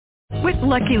With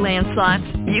Lucky Land Slots,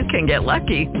 you can get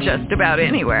lucky just about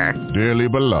anywhere. Dearly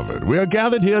beloved, we are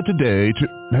gathered here today to...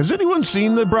 Has anyone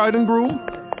seen the bride and groom?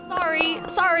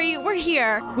 Sorry, we're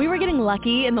here. We were getting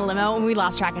lucky in the limo and we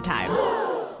lost track of time.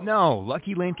 No,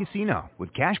 Lucky Land Casino,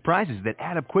 with cash prizes that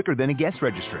add up quicker than a guest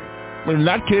registry. In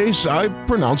that case, I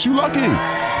pronounce you lucky.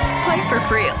 Play for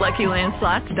free at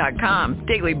LuckyLandSlots.com.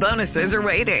 Daily bonuses are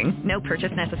waiting. No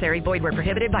purchase necessary. Void where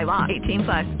prohibited by law.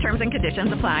 18+. Terms and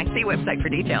conditions apply. See website for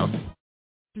details.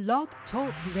 Blog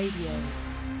Talk Radio.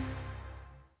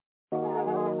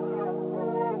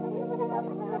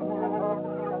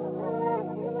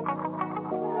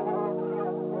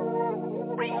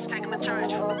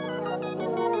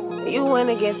 You went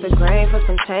against the grain for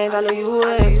some change, I knew you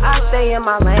would. I stay in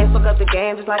my lane, fuck up the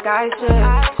game just like I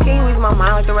should. Can you ease my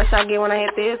mind like the rush I get when I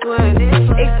hit this wood?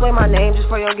 Explain my name just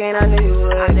for your gain, I knew you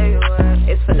would.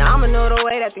 It's phenomenal the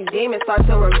way that these demons start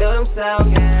to rebuild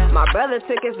themselves. My brother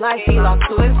took his life, he lost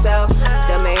to himself.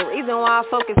 The main reason why I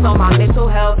focus on my mental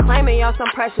health. Claiming y'all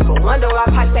some pressure, but wonder why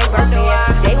pipes ain't bursting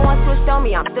yet. They once switched on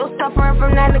me, I'm still suffering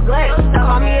from that neglect.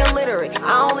 Call me illiterate,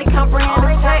 I only comprehend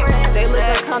the text. They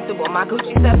living comfortable, my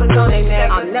Gucci steppers on their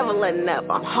neck. I'm never letting up,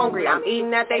 I'm hungry, I'm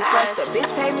eating at they flesh. The bitch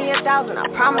paid me $1,000, I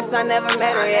promise I never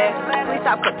met her yet. Please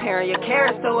stop comparing your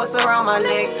carrots to what's around my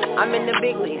neck. I'm in the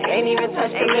big leagues, ain't even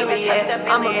touched the liver yet.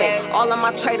 I'm a bet, all of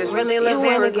my traders really live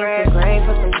in regret. You went against the grain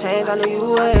for some change, I knew you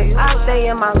would. I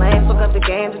stay in my lane, fuck up the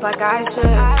game just like I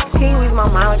should. Can you ease my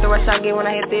mind like the rush I get when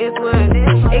I hit this wood?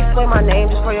 Explain my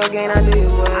name just for your gain, I knew you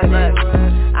would. Look,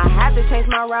 I had to change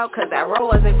my route cause that road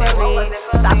wasn't for me.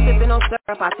 Stop sipping on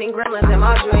syrup, I seen gremlins in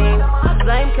my dreams.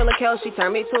 Blame Killer Kel, she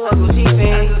turned me to a Gucci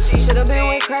fiend. Should've been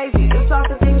way crazy, just off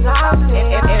the things I've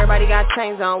seen. If everybody got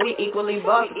chains on, we equally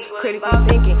bossy. Critically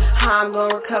thinking, how I'm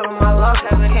gonna recover my losses.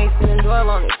 Can't sit and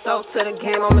dwell on it, so to the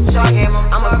game, I'm a chalk.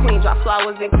 I'm a queen, drop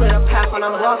flowers and clear the path when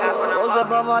I'm walking. Rose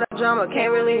above all the drama,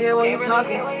 can't really hear what you're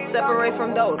talking. Separate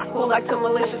from those who like to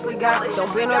maliciously gossip.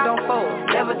 Don't bend or don't fold,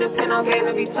 never depend on game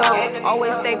to be told.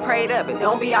 Always stay prayed up and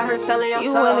don't be out here telling your soul.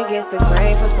 You went against the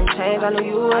grain for some change, I knew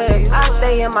you would. I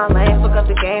stay in my lane, fuck up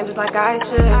the game just like I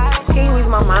should. Can you ease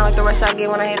my mind like the rush I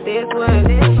get when I hit this wood?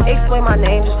 Explain my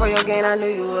name just for your gain, I knew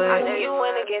you would. I knew you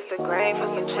went against the grain for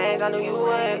some change, I knew you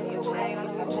would.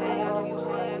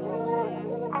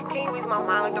 Can you ease my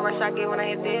mind like the rush I get when I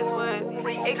hit this wood?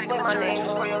 Explain my name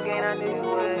just for your gain, I knew you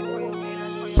would.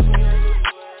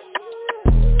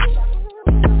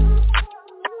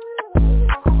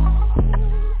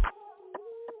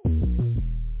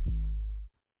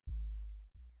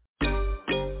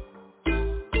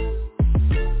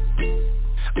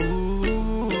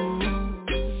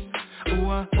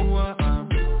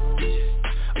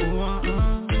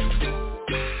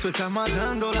 Estás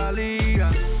matando la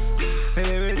liga, es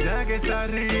verdad que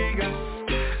estás rica.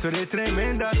 Tú eres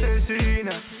tremenda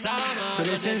asesina, tú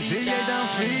eres sencilla y tan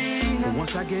fina.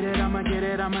 Once I get it, I'ma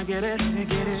get it.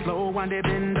 Slow, wind it,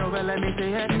 bend over, let me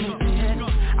see it.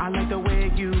 I like the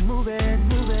way you move it.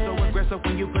 So aggressive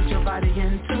when you put your body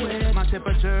into it. My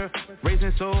temperature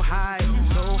raising so high,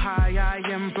 I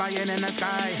am flying in the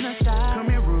sky. Come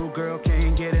here, rude girl,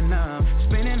 can't get enough.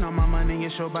 Spending all my money,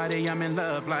 it's your body, I'm in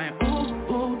love. Like, ooh,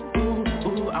 ooh, ooh,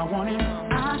 ooh, I want it.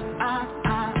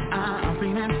 I'm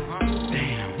feeling.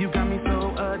 Damn, you got me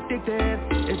so addicted.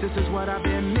 If this is what I've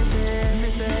been missing.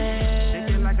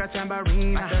 Shaking like a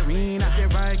tambourine.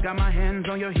 Get right, got my hands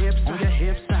on your hips.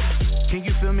 Can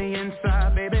you feel me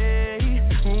inside, baby?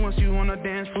 Once you on the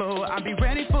dance floor, I'll be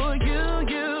ready for you.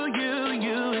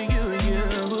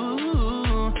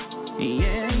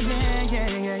 Yeah.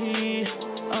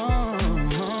 Oh.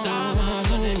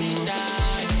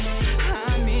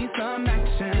 I need some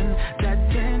action, that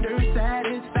tender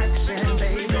satisfaction,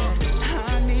 baby.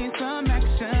 I need some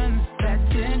action, that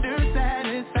tender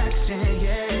satisfaction,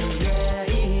 yeah.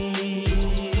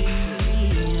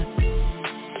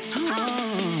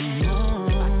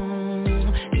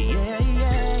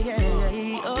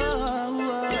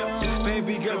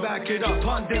 Back it up,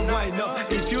 on them right now.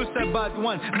 If you say bad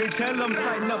one, me tell them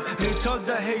sign up. Me tell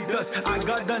the haters, I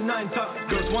got the 9 top.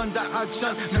 Those want the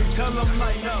action, me tell them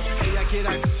line up. Ella quiere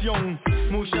acción,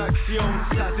 mucha acción,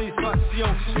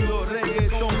 satisfacción, puro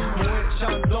reggaetón, mujer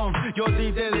chandón. Yo a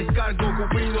ti te descargo,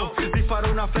 Cupido, dispara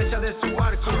una flecha de su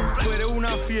arco. Tú eres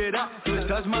una fiera, tú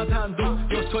estás matando.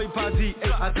 Yo soy pa' ti,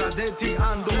 atrás de ti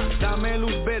ando. Dame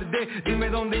luz verde, dime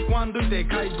dónde y cuándo y te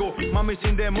caigo. Mami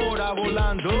sin demora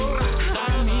volando.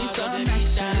 I need some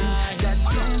action, that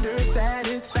tender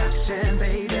satisfaction,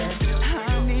 baby.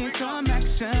 I need some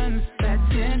action, that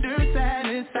tender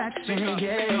satisfaction,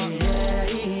 yeah.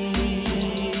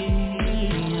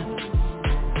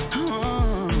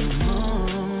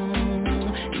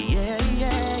 Yeah.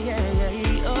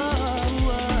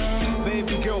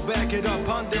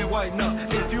 right now.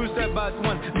 If you say bad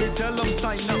one, me tell them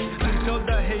sign up. Me tell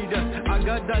the haters, I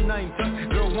got the 9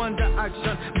 tuck. Girl want the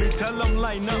action, me tell them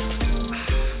line up.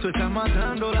 Tú estás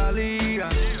matando la liga,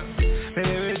 pero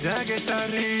de verdad que estás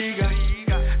rica.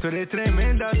 Tú eres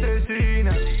tremenda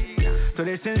asesina, tú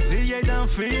eres sencilla y tan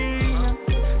fina.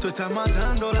 Tú estás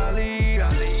matando la liga,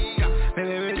 pero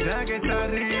de verdad que estás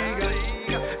rica.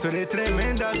 Tú eres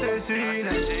tremenda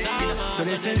asesina, tú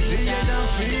eres sencilla y tan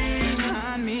fina.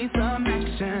 I need some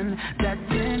action, that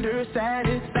tender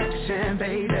satisfaction,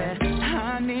 baby.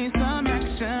 I need some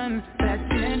action, that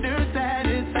tender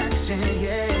satisfaction,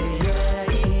 yeah.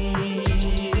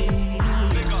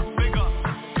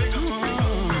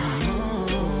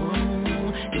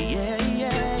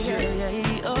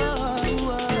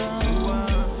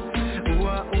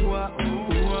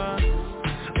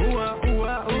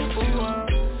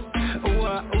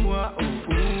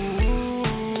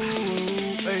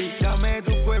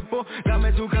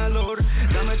 Dame tu calor,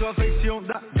 dame tu afección,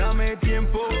 dame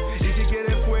tiempo. Y si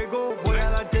quieres fuego, voy a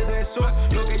darte de eso.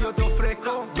 Lo que yo te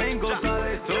ofrezco, ven, goza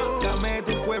de esto. Dame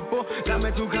tu cuerpo,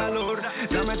 dame tu calor,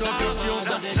 dame tu afección,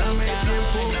 dame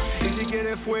tiempo. Y si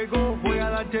quieres fuego, voy a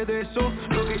darte de eso.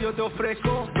 Lo que yo te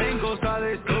ofrezco, ven, goza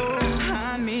de esto.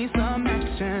 I need some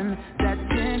action, that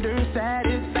tender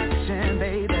satisfaction,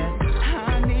 baby.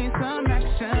 I need some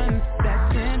action,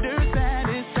 that tender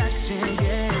satisfaction,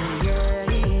 yeah.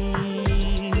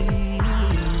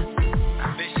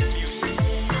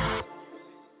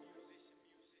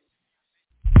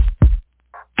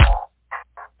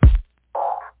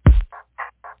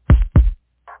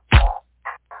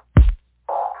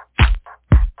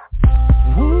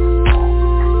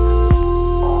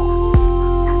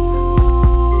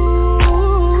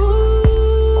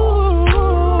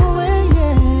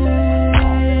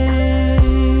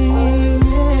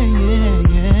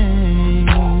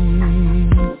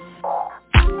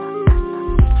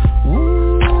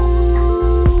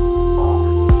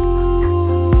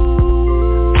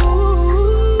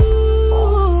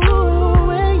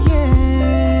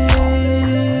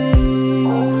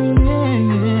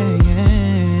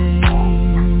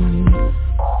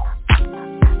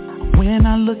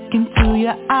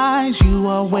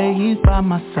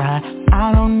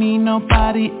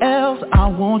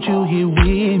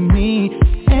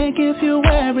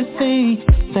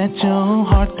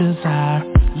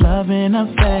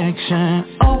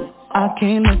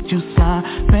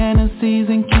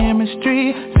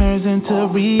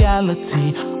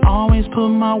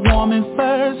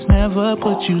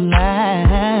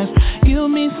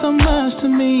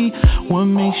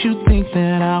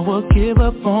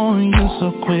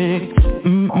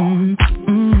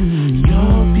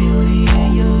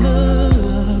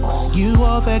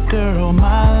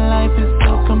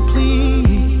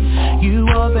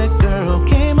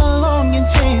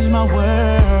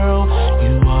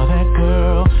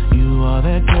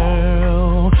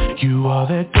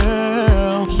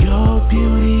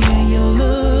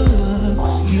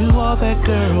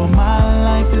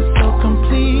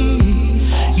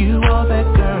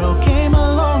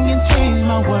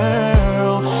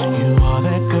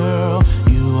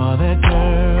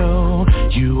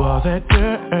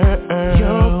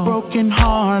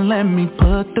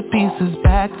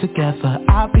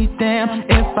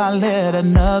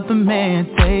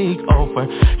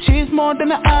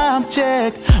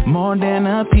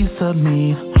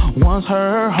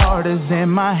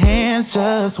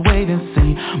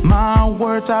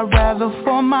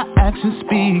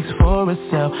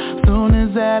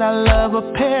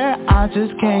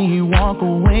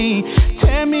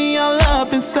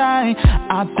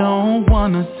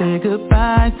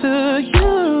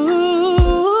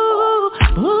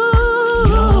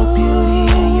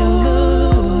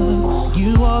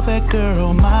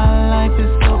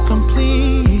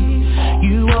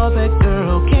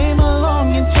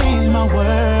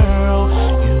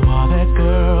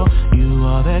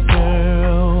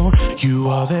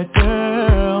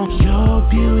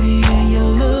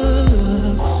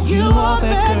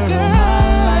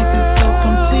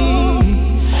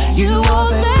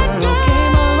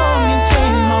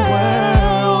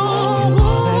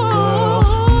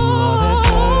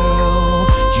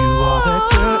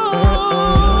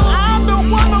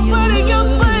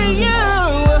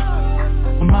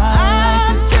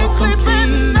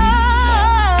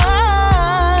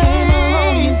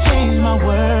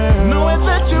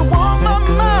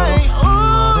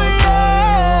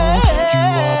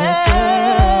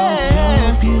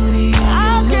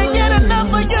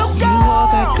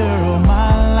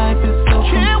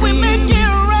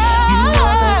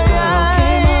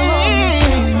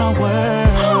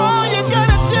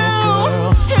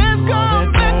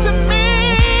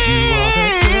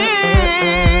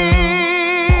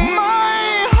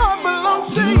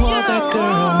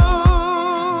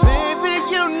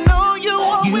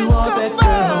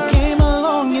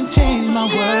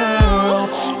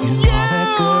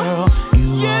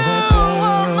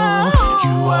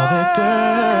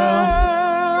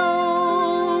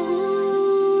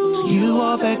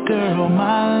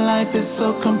 life is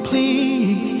so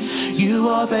complete. You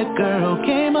are that girl,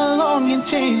 came along and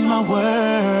changed my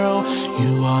world.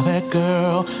 You are that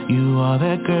girl, you are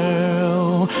that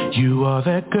girl, you are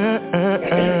that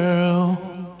girl.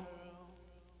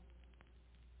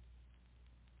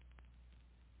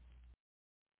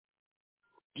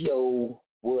 Yo,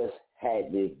 what's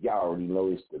happening? Y'all already know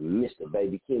it's the Mr.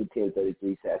 Baby King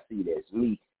 1033. So I see that's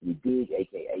me, you dig,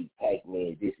 aka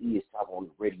Pac-Man. This is Top on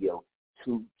the Radio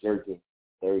 2 Jurkking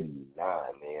 39,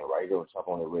 man. Right here on Top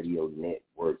on the Radio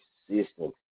Network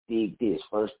System. Dig this.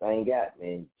 First thing out,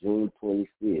 man, June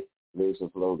 25th. Lyrics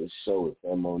and Flow, the show at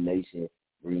Famo Nation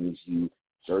brings you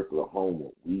Circle of Homer.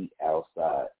 We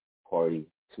Outside Party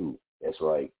 2. That's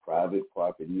right. Private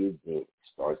property event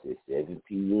starts at 7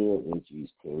 p.m. Entries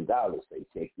 $10. Say,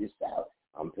 check this out.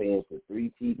 I'm paying for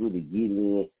 3 people to get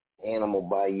in, and I'm going to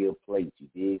buy you a plate. You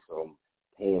dig? So I'm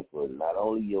paying for not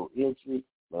only your entry,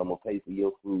 but I'm going to pay for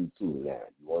your food too. Now,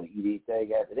 you want to eat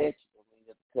anything after that, you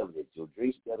have to cover that. Your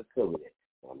drinks, you got to cover that.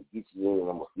 I'm going to get you in, and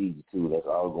I'm going to feed you too. That's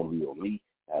all going to be on me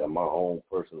out of my own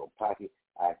personal pocket.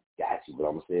 I got you, but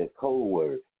I'm going to say a code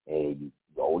word. And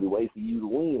the only way for you to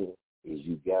win is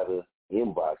you got to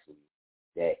inbox me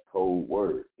that code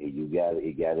word. And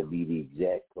it gotta be the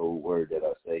exact code word that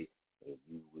I say, and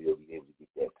you will be able to get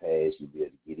that pass. You'll be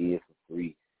able to get in for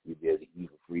free. You'll be able to eat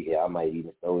for free. I might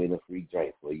even throw in a free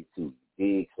drink for you too.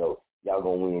 You dig? So y'all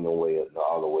gonna win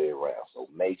all the way around. So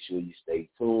make sure you stay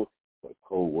tuned for the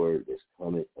code word that's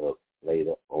coming up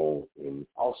later on. And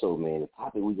also, man, the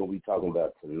topic we're gonna be talking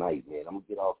about tonight, man, I'm gonna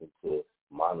get off into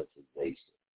monetization.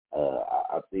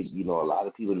 I think, a lot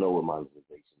of people know what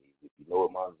monetization is. If you know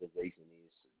what monetization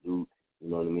is, salute, you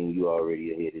know what I mean, you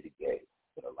already ahead of the game.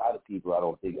 But a lot of people, I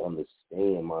don't think,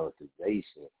 understand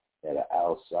monetization, that are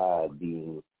outside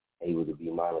being able to be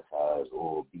monetized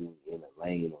or being in a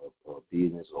lane or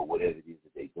business or whatever it is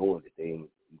that they're doing, that they ain't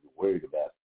even worried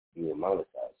about being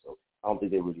monetized. So I don't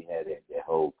think they really had that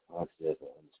whole concept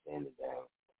or understanding down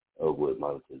of what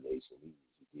monetization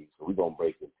is. So we're going to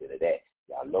break into that.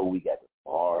 Y'all know we got the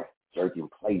Bar Jurkking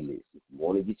playlist. If you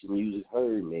want to get your music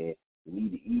heard, man, you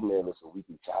need to email us so we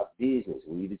can chop business.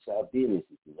 We need to chop business.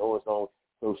 If you know it's on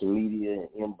social media and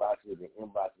inboxes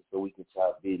so we can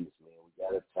chop business, man. We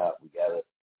got to chop. We got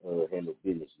to handle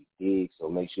business. You dig? So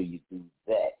make sure you do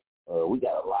that. We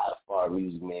got a lot of fire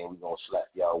music, man. We're going to slap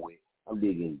y'all with. I'm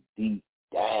digging deep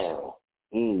down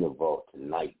in the vault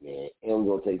tonight, man. And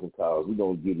we're going to take some calls. We're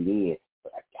going to get it in.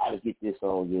 But I got to get this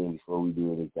song in before we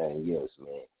do anything else,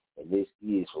 man. And this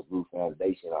is for Blue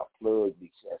Foundation. Our plug, big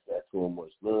shout out to him,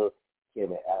 much love,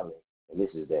 Kevin Allen. And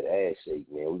this is that ass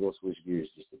shake, man. We're going to switch gears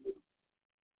just a little.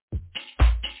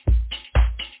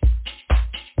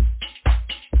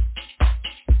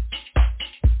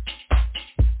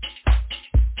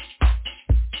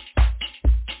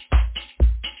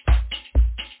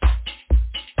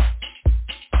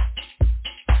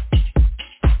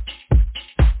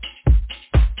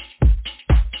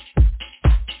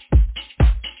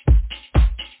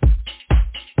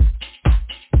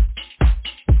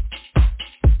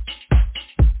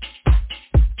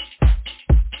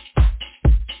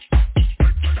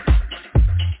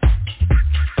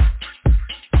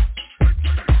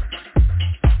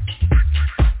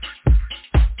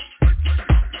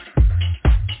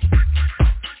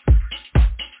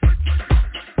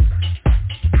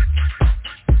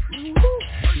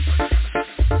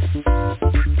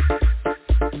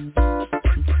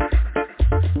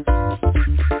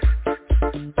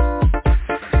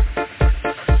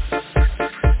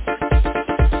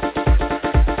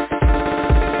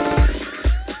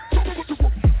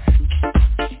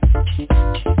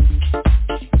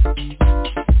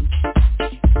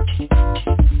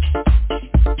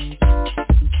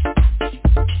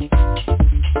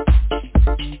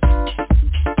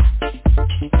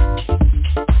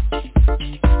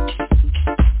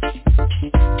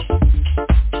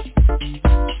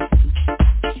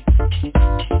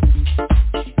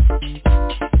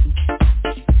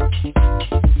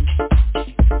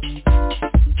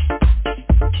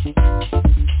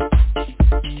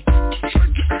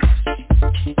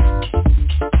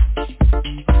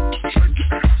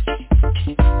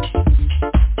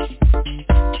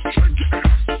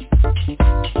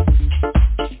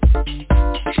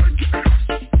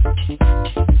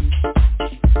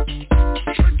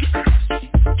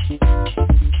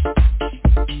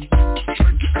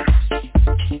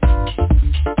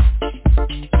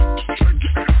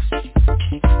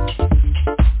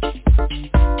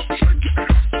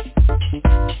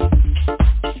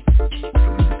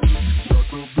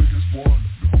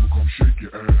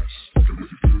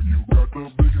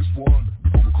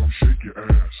 shake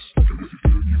your ass. If you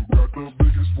feel you got the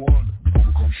biggest one,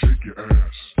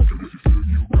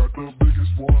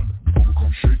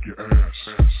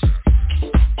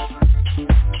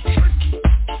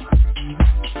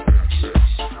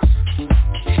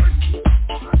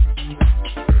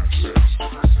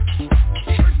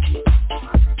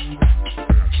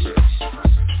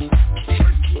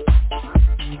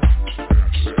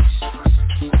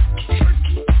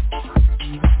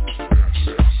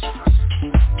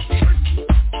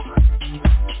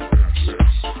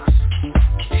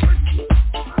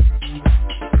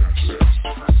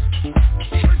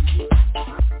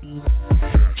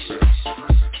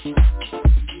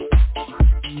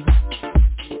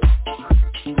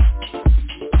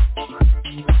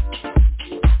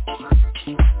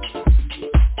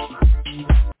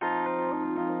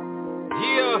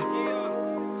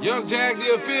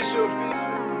 official.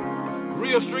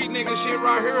 Real street nigga shit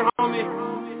right here, homie.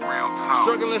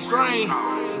 Struggling strain,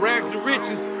 rags to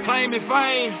riches, claiming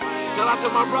fame. Shout out to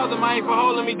my brother, man, for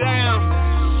holding me down.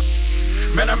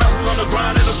 Man, I'm out on the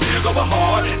grind and I'm still going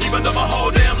hard. Even though my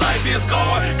whole damn life is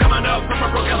scarred. Coming up from a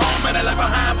broken home and I left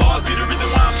behind bars. Be the reason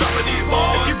why I'm dropping these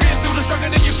bars. If you've been through the struggle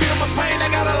then you feel my pain.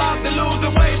 I got a lot to lose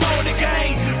and way more to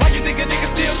gain. Why you think a nigga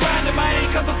still grinding,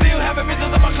 man? Cause I still have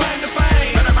visions of my claim to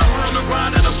fame. Man, I'm out on the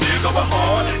grind and I'm still going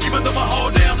hard. Even though my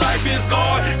whole damn life is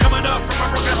scarred. Coming up from a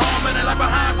broken home and I left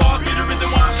behind bars. Be the reason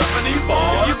why I'm dropping these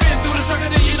bars. If you've been through the struggle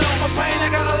then you know my pain.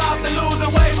 I got a lot to lose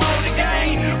and way more to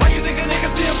gain. Why you think a nigga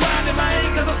still grinding,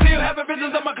 man? Cause I still have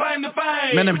visions of my claim to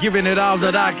fame. Man, I'm giving it all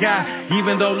that I got.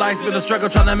 Even though life's been a struggle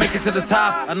trying to make it to the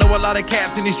top. I know a lot of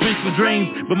cats in these streets with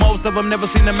dreams, but most of them never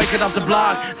seem to make it off the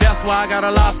block. That's why I got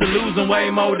a lot to lose and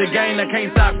way more to gain. I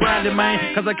can't stop grinding,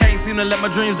 man, cause I can't seem to let my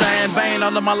dreams die in vain.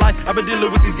 All of my life I've been dealing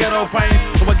with these ghetto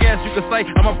pains. So I guess you could say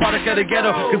I'm a product of the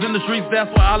ghetto, cause in the streets that's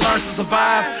where I learned to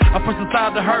survive. I push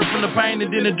aside the hurt from the pain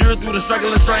and then endure through the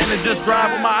struggle and strain and just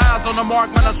drive. With my eyes on the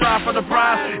mark, man, I strive for the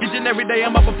prize. Each and every day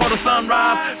I'm up before the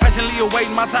sunrise, patiently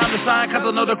awaiting my time to shine, cause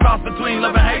I know the cross between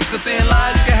love and hate's the thin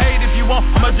line. You can hate if you want,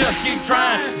 I'ma just keep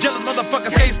trying. Jealous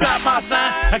motherfuckers can't stop my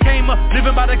sign. I came up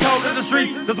living by the code of the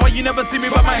streets. That's why you never see me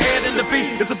with my head in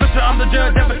defeat. It's a picture, I'm the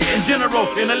judge, advocate in general,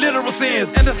 in a literal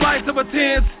sense. And this life's so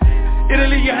intense, it'll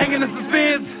leave you hanging in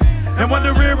suspense and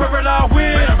wondering where it all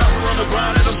went. Man, I'm out on the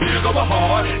grind and I'm still going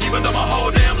hard. Even though my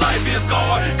whole damn life is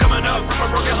scarred. Coming up from a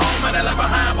broken home and I left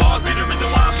behind bars. Be the reason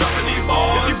why I'm dropping these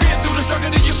bars. If you've been through the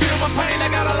struggle then you feel my pain. I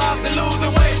got a lot to lose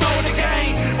and way more to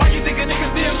gain. Why you think a nigga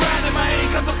still grinding, man?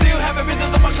 Cause I still have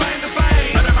visions of my claim to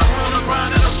fame. Man, I'm out on the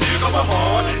grind and I'm still going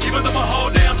hard. Even though my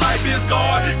whole damn life is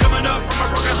scarred. Coming up from a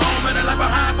broken home and I left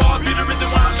behind bars. Be the reason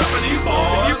why I'm dropping these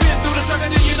bars. If you've been through the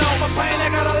struggle then you know my pain. I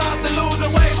got a lot to lose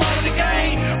and way more to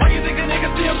gain. Why you think a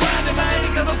nigga still grinding, man?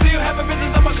 Cause I still have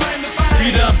visions of my claim to fame.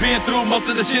 You done been through most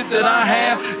of the shit that I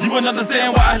have. You wouldn't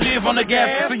understand why I live on the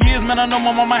gas. For years, man, I know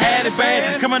my mama had it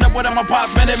bad. Coming up without my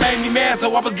pops, man, it made me mad. So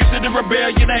I was gifted in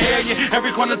rebellion and hell yeah. Every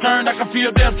corner turned, I could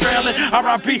feel death trailing.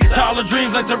 R.I.P. to all the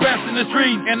dreams like the rest in the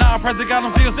street. And all praise to God,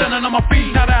 I'm still standing on my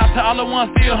feet. Shout out to all the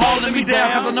ones still holding me down.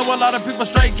 Cause I know a lot of people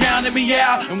straight counting me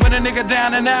out. And when a nigga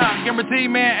down and out, guarantee,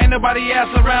 man, ain't nobody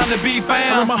else around to be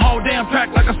found. I'm a whole damn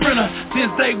track like a sprinter.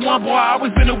 Since day one, boy, I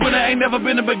always been a winner. Ain't never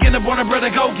been a beginner, born a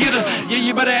brother, go get her. Yeah,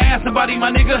 you better ask somebody,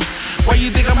 my nigga. Why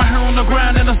you think I'm out here on the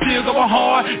grind and I'm still going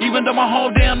hard? Even though my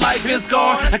whole damn life is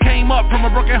scarred. I came up from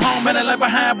a broken home and I left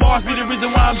behind bars. Be the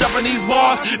reason why I'm dropping these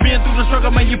bars. Been through the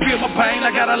struggle, man, you feel my pain.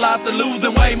 I got a lot to lose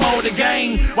and way more to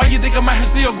gain. Why you think I'm out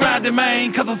here still grinding,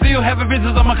 man? Cause I still have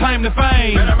visions on my claim to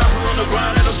fame. Man, I'm out here on the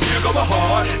grind and I'm still going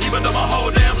hard. Even though my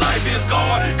whole damn life is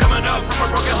scarred. Coming up from a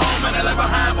broken home and I left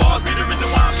behind bars. Be the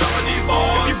reason why I'm dropping these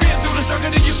bars. If you've been through the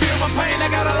struggle then you feel my pain. I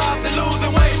got a lot to lose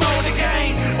and way more to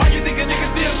gain. Why you think a nigga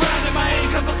still grinding,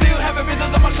 man? Cause I still have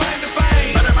visions on my claim to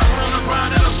fame. Man, I'm out here on the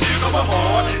grind and I'm still going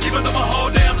hard. Even though my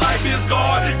whole damn life is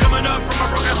scarred. Coming up from a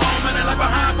broken home and I left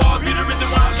behind bars. Be the reason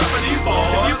why I'm dropping these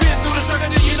bars. If you've been through the struggle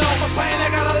then you know my pain. I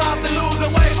got a lot to lose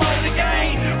and way more to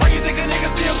gain. Why you think a nigga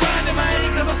still grinding, man?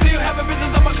 Cause I still have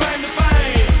visions on my claim to fame.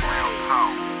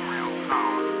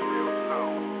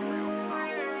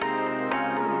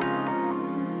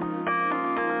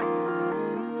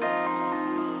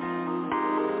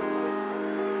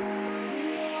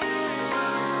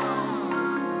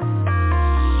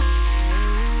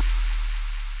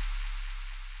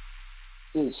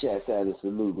 Big shouts out and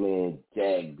salute, man.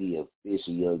 Jag B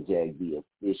official, young Jag B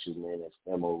official, man. That's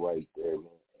Femo right there,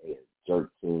 man. Hey,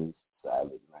 Jurkking,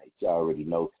 Silent Night. Y'all already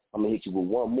know. I'm gonna hit you with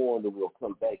one more, and then we'll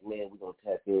come back, man. We're gonna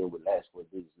tap in with last four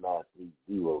digits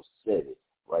 9307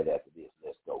 right after this.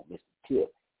 Let's go, Mr.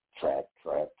 Tip. Trap.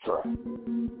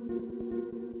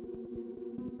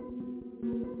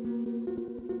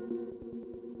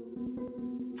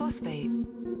 Phosphate.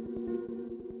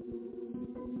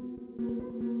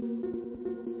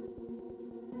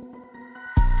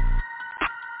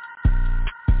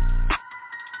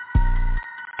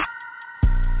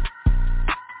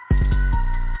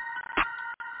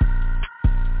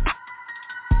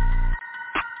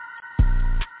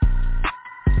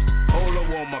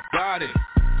 On my body,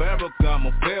 fabric on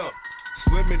my belt,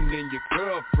 swimming in your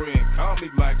girlfriend, call me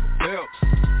Michael Phelps.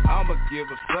 I'ma give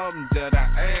her something that I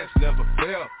asked never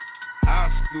felt.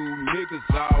 High school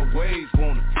niggas always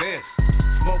wanna test,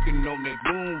 smoking on that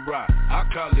moon rock, I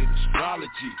call it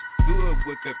astrology. Good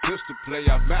with that pistol play,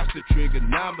 I master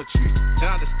trigonometry.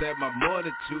 Time to stack my money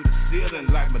to the ceiling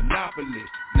like Monopoly.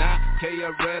 Not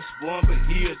KRS-One, but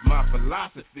here's my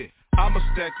philosophy. I'ma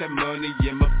stack that money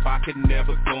in my pocket,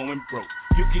 never going broke.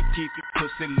 You can keep your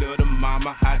pussy, little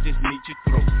mama, I just need your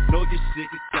throat. Know you're sick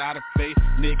and tired of fake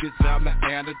niggas, I'm the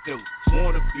antidote.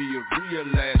 Wanna be a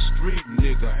real ass street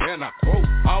nigga, and I quote,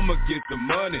 I'ma get the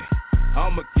money,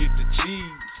 I'ma get the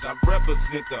cheese. I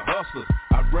represent the hustlers,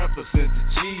 I represent the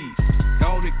cheese.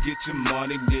 Gonna get your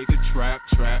money, nigga, trap,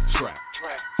 trap, trap.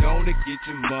 Gonna get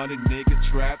your money, nigga,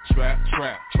 trap, trap,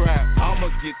 trap, trap. I'ma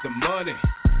get the money,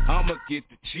 I'ma get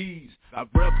the cheese. I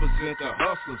represent the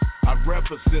hustlers, I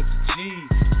represent the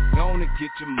cheese. Gonna get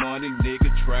your money,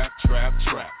 nigga, trap, trap,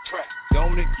 trap.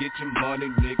 Gonna get your money,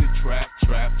 nigga, trap,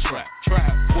 trap, trap,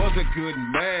 trap. Wasn't good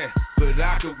and mad, but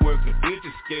I could work a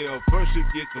digit scale. First you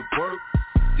get to work,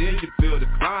 then you build a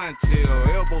clientele.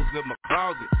 Elbows in my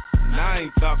closet, and I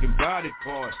ain't talking body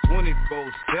parts.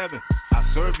 24/7, I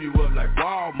serve you up like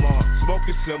Walmart.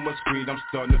 Smoking so much green, I'm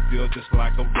starting to feel just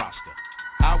like a roster.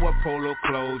 I wear polo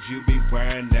clothes, you be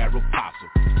wearing narrow postle.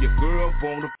 Your girl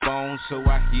on the phone, so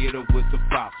I hit her with the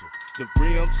fossil. The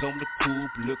rims on the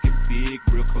coupe looking big,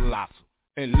 real colossal.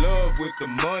 In love with the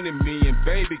money, me and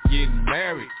baby getting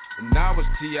married. And I was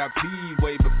TIP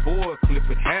way before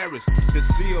Clifford Harris. To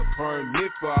see a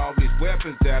permit for all these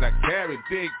weapons that I carry.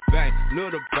 Big bank,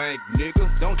 little bank, nigga,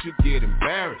 don't you get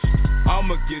embarrassed.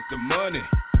 I'ma get the money,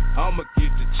 I'ma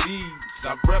get the cheese.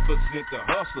 I represent the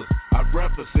hustlers, I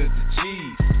represent the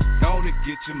cheese. Gonna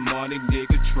get your money,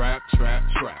 nigga, trap, trap,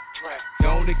 trap.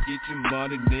 Gonna get your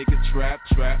money, nigga, trap,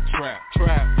 trap, trap,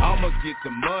 trap. I'ma get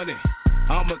the money,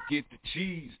 I'ma get the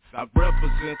cheese. I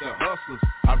represent the hustlers,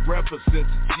 I represent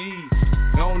the cheese.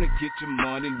 Gonna get your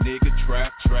money, nigga,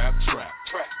 trap, trap, trap.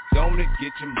 Gonna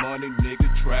get your money, nigga,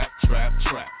 trap, trap,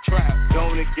 trap, trap.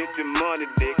 Gonna get your money,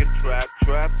 nigga, trap,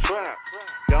 trap, trap.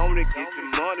 Gonna get your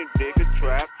money, nigga,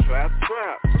 trap, trap,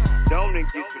 trap. Gonna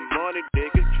get your money,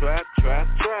 nigga, trap, trap,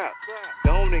 trap.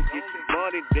 Gonna get your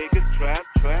money, nigga, trap,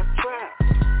 trap, trap.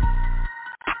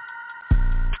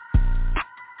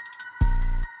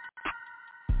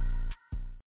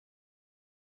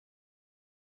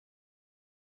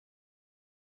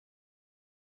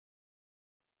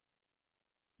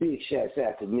 Big shouts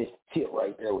out to Mr. Tip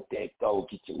right there with that go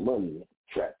get your money,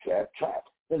 trap, trap, trap.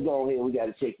 Let's go ahead. We got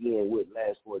to check in with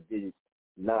last four digits,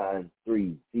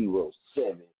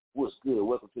 9307. What's good?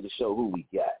 Welcome to the show. Who we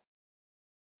got?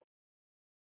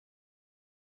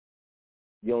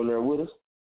 You on there with us?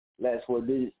 Last four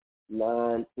digits,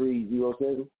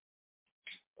 9307.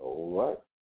 All right.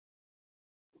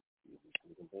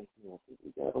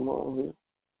 We got them on here.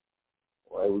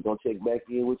 All right, we're going to check back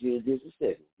in with you in just a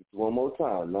second. Get you one more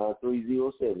time,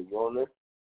 9307. You on there?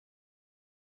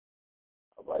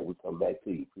 All right, we come back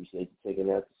to you. Appreciate you taking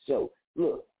out the show.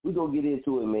 Look, we're going to get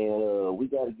into it, man. We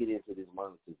got to get into this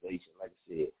monetization. Like I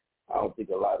said, I don't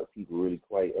think a lot of people really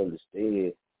quite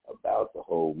understand about the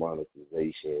whole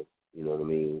monetization, you know what I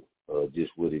mean,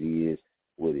 just what it is,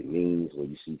 what it means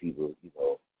when you see people, you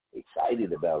know,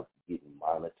 excited about getting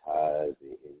monetized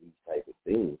and these type of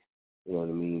things. You know what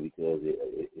I mean? Because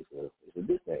it's a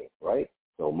good thing, right?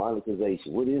 So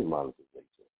monetization, what is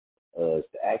monetization? It's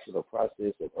the action or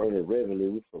process of earning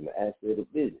revenue from the asset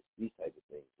of business, these type of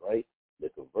things, right? The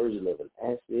conversion of an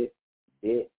asset,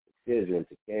 debt, etc.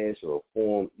 into cash or a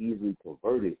form easily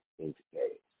converted into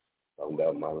cash. Talking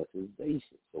about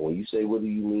monetization. So when you say, what do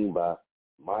you mean by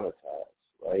monetize,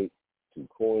 right? To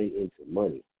coin into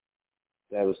money.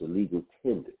 That was a legal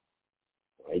tender.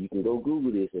 Right? You can go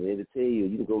Google this and it'll tell you.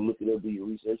 You can go look it up, do your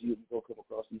research. You're going to come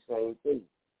across these same things.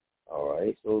 All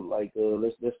right. So, like,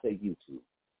 let's take YouTube.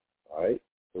 All right.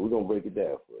 So we're going to break it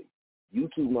down for you.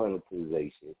 YouTube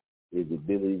monetization is the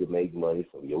ability to make money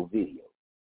from your video.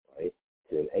 Right.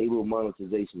 To enable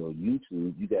monetization on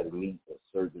YouTube, you got to meet a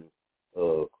certain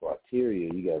criteria.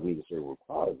 You got to meet a certain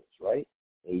requirements, right?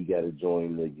 And you got to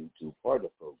join the YouTube Partner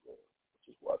Program, which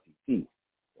is YPP.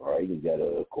 All right, you got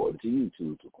to, according to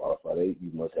YouTube, to qualify that,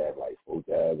 you must have like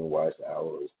 4,000 watch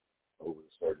hours over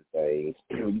certain things.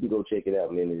 You can go check it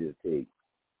out, man. It'll take.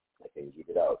 I can't give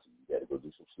it out to you. You got to go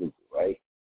do some snooping, right?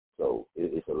 So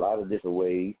it's a lot of different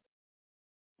ways.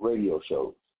 Radio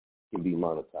shows can be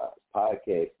monetized.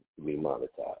 Podcasts can be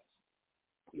monetized.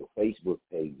 Your Facebook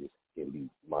pages can be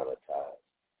monetized.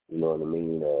 You know what I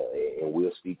mean? And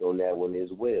we'll speak on that one as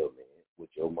well, man,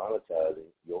 with your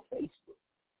monetizing your Facebook.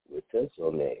 We'll touch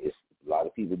on that. A lot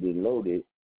of people didn't know that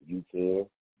you can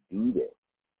do that.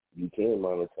 You can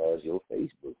monetize your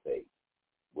Facebook page.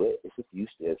 But it's a few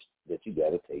steps that you got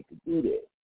to take to do that,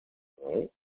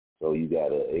 right? So you got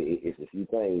to, it's a few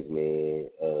things, man.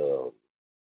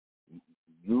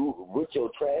 You, with your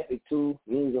traffic, too,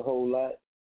 means a whole lot.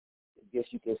 I guess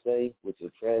you can say with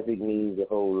your traffic means a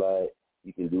whole lot.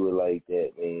 You can do it like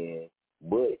that, man.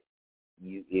 But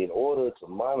in order to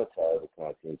monetize the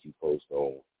content you post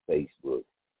on Facebook,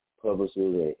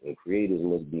 publishers and creators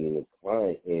must be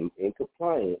in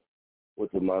compliance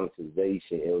with the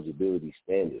monetization eligibility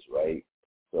standards, right?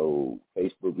 So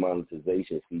Facebook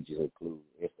monetization features include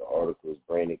Insta articles,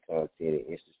 branded content, and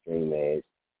Insta stream ads.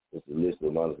 It's a list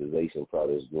of monetization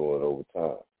products growing over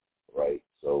time, right?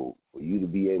 So for you to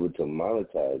be able to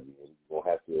monetize it, you're going to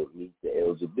have to meet the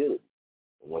eligibility.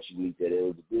 And once you meet that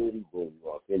eligibility, boom,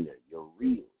 you're off in there. Your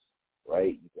Reels,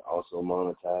 right? You can also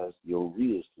monetize your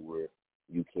Reels to where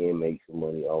you can make some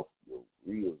money off your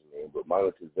Reels, man. But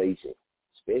monetization,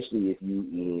 especially if you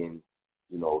in,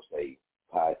 say,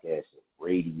 podcasting,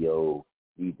 radio,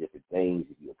 these different things,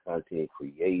 if you're a content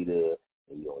creator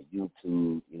and you're on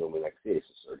YouTube, like I said, it's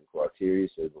a certain criteria,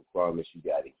 certain requirements you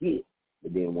got to hit.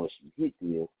 But then once you hit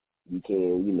them, you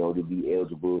can, to be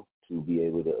eligible to be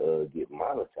able to get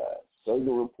monetized.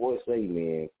 Certain reports say,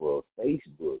 man, for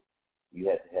Facebook, you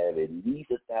have to have at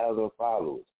least 1,000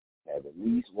 followers, have at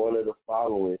least one of the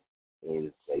following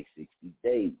in, say, 60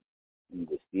 days.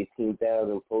 Either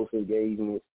 15,000 post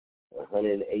engagements,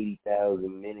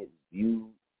 180,000 minutes viewed,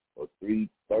 or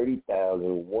 30,000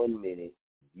 1-minute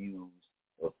views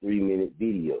of 3-minute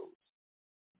videos.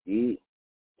 Yeah.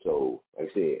 So, like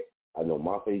I said, I know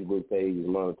my Facebook page is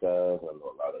monetized. I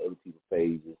know a lot of other people's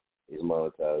pages is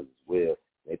monetized as well.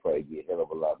 They probably get a hell of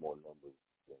a lot more numbers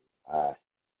than I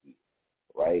get,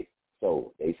 right?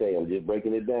 So they say, I'm just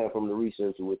breaking it down from the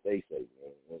research of what they say,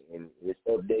 man. And it's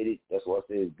updated. That's why I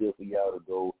say it's good for y'all to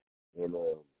go and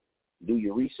do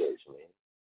your research, man.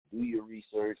 Do your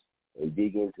research and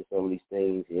dig into some of these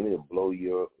things, and it'll blow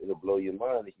your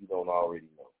mind if you don't already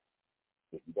know.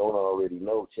 If you don't already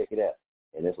know, check it out.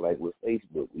 And it's like with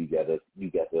Facebook, you got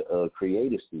the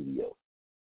creative studio.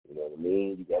 You know what I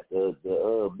mean? You got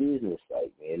the business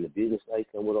site, man. The business site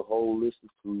come with a whole list of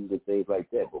tools and things like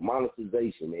that. But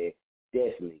monetization, man,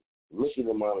 definitely look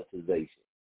into monetization,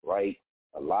 right?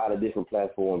 A lot of different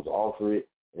platforms offer it.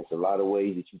 There's a lot of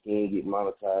ways that you can get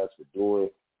monetized for doing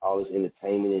all this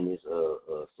entertainment in this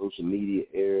social media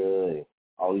era and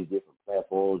all these different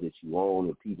platforms that you own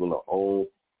and people are on.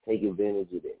 Take advantage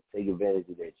of that. Take advantage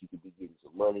of that. You could be getting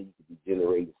some money. You could be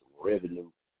generating some revenue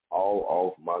all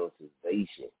off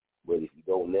monetization. But if you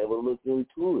don't never look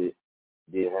into it,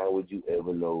 then how would you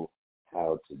ever know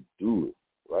how to do it,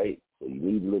 right? So you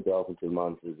need to look off into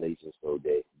monetization so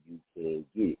that you can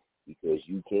get it, because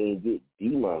you can get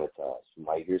demonetized. You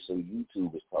might hear some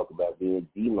YouTubers talk about being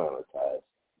demonetized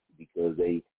because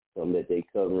something that they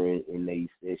covering in their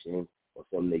session or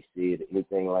something they said,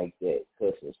 anything like that,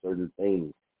 cussing, certain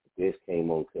things. If this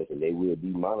came on cussing, they will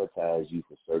demonetize you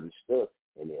for certain stuff,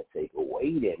 and they'll take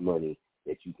away that money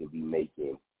that you can be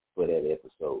making for that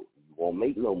episode. You won't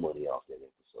make no money off that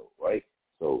episode, right?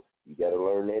 So you got to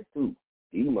learn that too.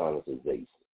 Demonetization.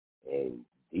 And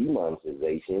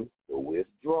demonetization, the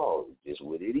withdrawal, is just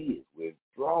what it is.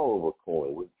 Withdrawal of a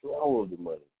coin, withdrawal of the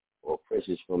money, or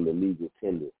pressures from the legal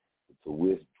tender to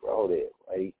withdraw that,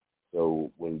 right?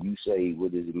 So when you say,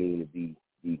 what does it mean to be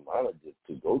demonetized,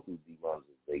 to go through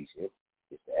demonetization,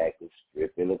 it's the act of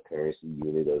stripping a currency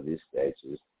unit of its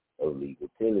statutes of legal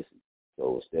tendency.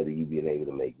 So instead of you being able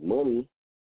to make money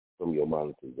from your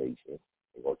monetization,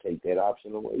 they're going to take that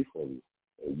option away from you.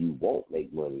 And you won't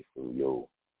make money from your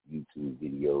YouTube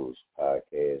videos,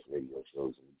 podcasts, radio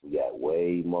shows. And we got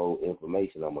way more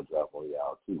information I'm going to drop on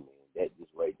y'all too, man. That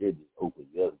just right there just open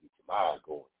you up and get your mind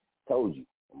going. Told you,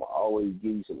 I'm going to always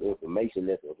give you some information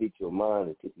that's going to hit your mind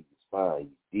and tickle your spine.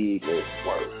 You dig? Let's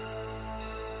work.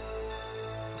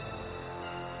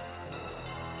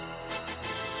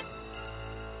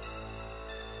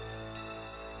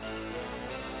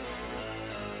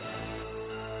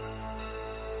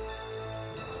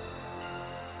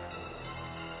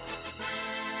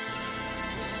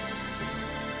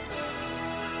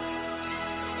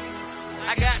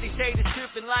 I got these haters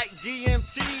tripping like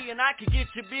GMT, and I can get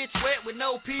your bitch wet with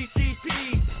no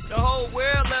PCP. The whole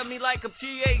world love me like I'm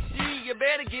THC. You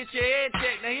better get your head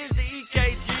checked. Now here's the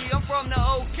EKG. I'm from the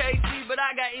OKC, but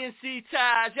I got NC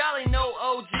ties. Y'all ain't no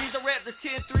OGs. I rep the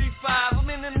 1035. I'm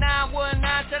in the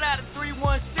 919. Shout out to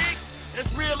 316. It's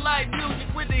real life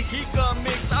music with the heat gun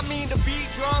mix. I mean the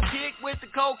beat drum kick with the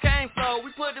cocaine flow.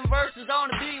 We put them verses on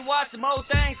the beat and watch them old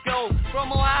things go. From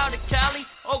Ohio to Cali,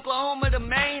 Oklahoma to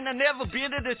Maine. I never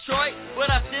been to Detroit, but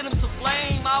I sent them some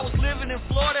flame. I was living in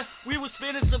Florida, we was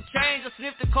spending some change. I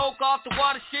sniffed the coke off the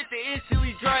water, shit that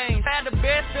instantly drained. Had the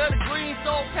best of the green,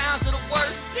 sold pounds of the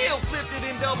worst. Still flipped it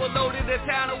and double loaded the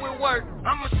town with work.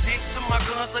 I'ma stick to my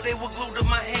guns so they were glued to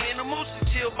my hand. I'm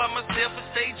mostly chill by myself and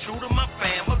stay true to my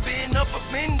fam. I've been up,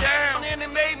 I've been down, and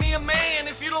it made me a man.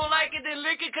 If you don't like it, then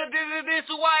lick it, cause this is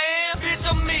who I am.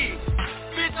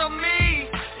 I'm me.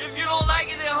 If you don't like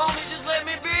it, then homie, just let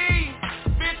me be.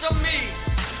 Bitch, I'm me.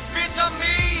 Bitch, I'm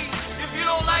me. If you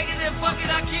don't like it, then fuck it,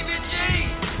 I keep it G.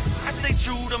 I stay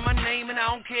true to my name and I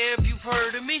don't care if you've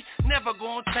heard of me. Never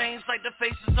gonna change like the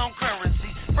faces on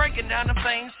currency. Breaking down the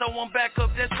veins, so I'm back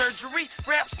up that surgery.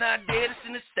 Rap's not dead, it's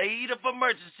in a state of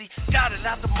emergency. Got it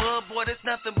out the mud, boy, there's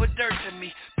nothing but dirt to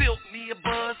me. Built me a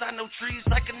buzz, I know trees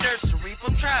like a nursery. If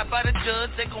I'm tried by the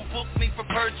judge, they gon' book me for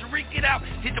perjury. Get out,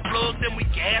 hit the plug, then we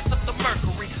gas up the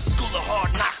mercury. School of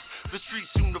hard knocks, the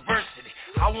streets university.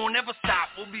 I won't ever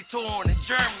stop, we'll be torn in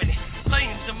Germany.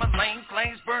 Flames in my lane,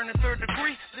 flames burning third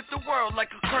degree. Lift the world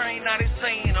like a crane, now they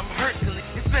saying I'm Hercules.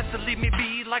 It's best to leave me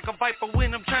be like a viper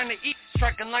when I'm trying to eat.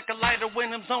 Striking like a lighter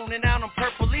when I'm zoning out on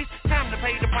purple leaf. Time to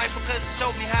pay the piper cause it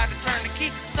showed me how to turn the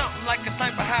key. Something like a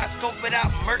sniper, how I scope it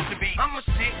out and murk the beat. I'ma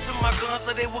stick to my guns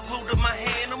so they were glued to my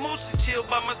hand. I'm mostly chill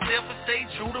by myself and stay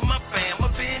true to my fam.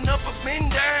 I've been up, I've been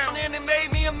down, and it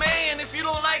made me a man. If you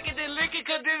don't like it, then lick it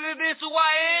cause this is who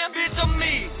I am. Bitch, I'm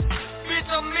me. Bitch,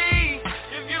 I'm me.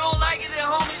 If you don't like it, then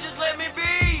homie, just let me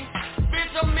be.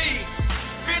 Bitch, I'm me.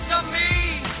 Bitch, I'm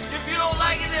me. If you don't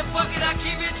like it, then fuck it, I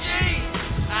keep it G.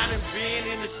 I done been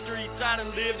in the streets, I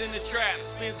done lived in the trap.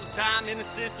 Spent some time in the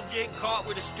system, getting caught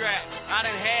with a strap. I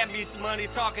done had me some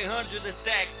money, talking hundreds of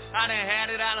stacks. I done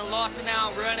had it, I done lost it,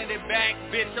 now I'm running it back.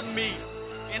 Bitch, I'm me.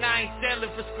 And I ain't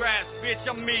settling for scraps, bitch,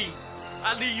 I'm me.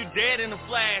 I leave you dead in a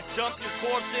flash. Dump your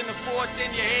corpse in the forest,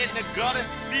 then your head in the gutter.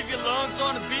 Leave your lungs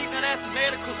on the beat, now that's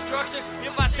medical structure.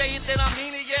 If I say it, then I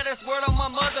mean it, yeah, that's word on my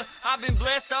mother. I've been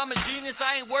blessed, I'm a genius,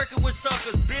 I ain't working with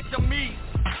suckers. Bitch, I'm me.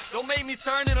 Don't make me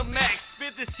turn to the max.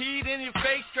 Spit this heat in your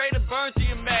face, straight to burn to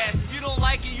your mask. If you don't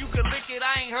like it, you can lick it,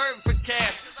 I ain't hurting for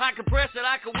cash. I can press it,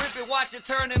 I can whip it, watch it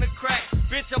turn into crack.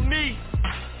 Bitch, I'm me.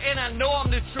 And I know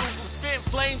I'm the truth. I'm spitting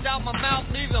flames out my mouth,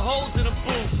 leaving holes in the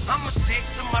booth. I'ma stick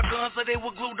to my guns so they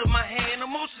were glued to my hand.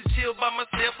 I'm mostly chill by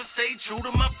myself and stay true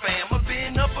to my fam. I've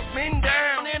been up, I've been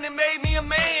down, and it made me a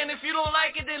man. If you don't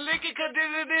like it, then lick it, cause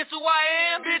this is who I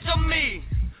am. Bitch, I'm me.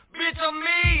 Bitch, I'm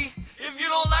me. If you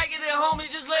don't like it, then homie,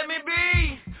 just let me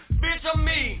be. Bitch, I'm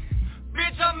me.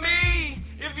 Bitch, I'm me.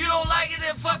 If you don't like it,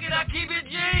 then fuck it, I keep it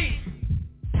G.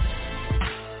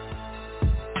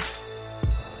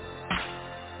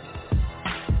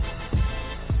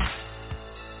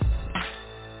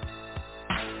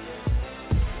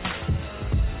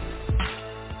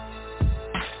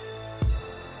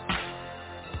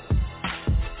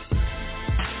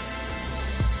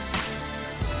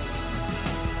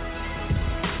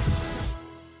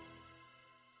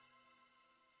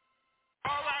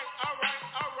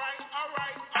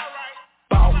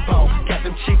 Got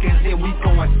them chickens and we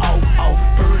going off.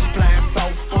 Birds flying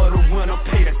south for the winter,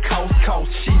 pay the cost.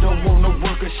 She don't want no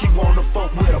worker, she wanna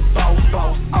fuck with a boss.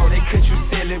 All that country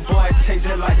selling, boy, it tastes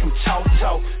just like some chalk.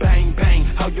 Bang, bang,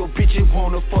 how your bitches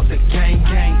wanna fuck the gang,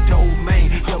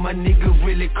 domain. All my niggas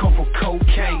really come from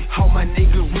cocaine. All my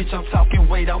niggas rich, I'm talking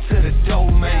way down to the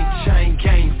domain. Chain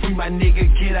gang, free my nigga,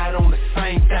 get out on the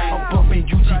same thing. I'm bumping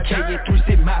UGK and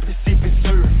 3 my Pacific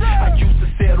Serve. I used to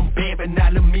sell them bad, but now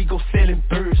let me go selling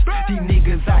birds. These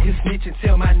niggas out here snitching,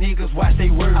 tell my niggas watch they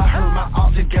words. I heard my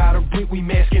altar got a brick, we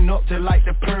masking up to like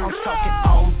the perm. I'm talking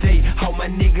all day, all my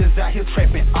niggas out here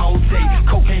trapping all day.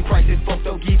 Cocaine prices fucked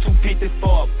up, get 250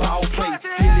 for a ball play.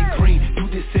 Feeling green, you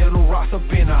just sell the rocks up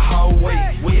in the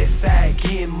hallway. West side,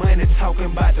 getting money, talking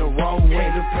about the wrong way.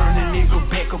 To burn a nigga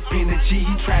back up in the G,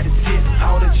 he tried to test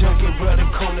all the junkie brother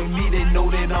come to me, they know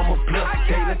that I'm a bluff.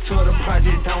 They done tore the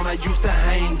project down, I used to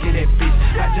hang in that bitch.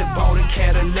 I just bought a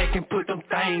Cadillac and put them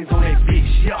things on that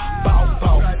bitch. Yeah, boss,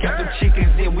 got them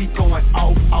chickens and we going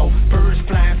off. Birds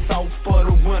flying south for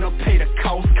the winter, pay the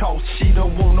cost. She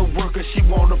don't want no worker, she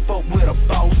wanna fuck with a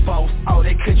boss. All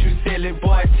that country selling,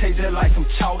 boy, it tastes just like some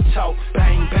chalk.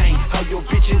 Bang, bang, how your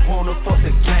bitches wanna fuck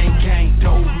the gang,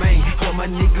 domain. All my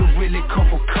niggas really come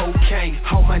from cocaine.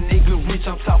 All my niggas rich,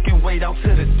 I'm talking way down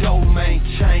to the domain.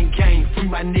 Chain gang, free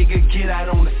my nigga, get out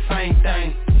on the same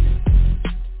thing.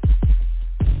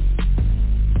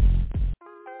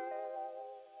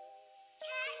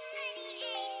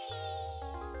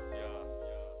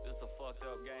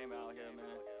 Game out here,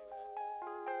 man.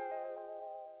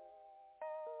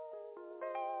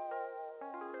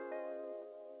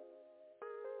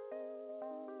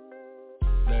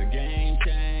 The game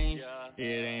changed, it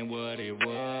ain't what it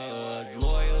was.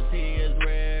 Loyalty is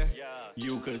rare,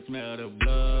 you could smell the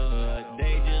blood.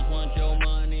 They just want your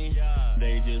money,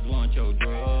 they just want your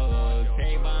drugs.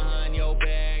 Hey, behind your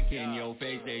back, in your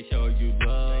face they show you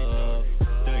love.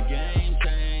 The game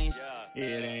changed,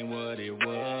 it ain't what it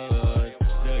was.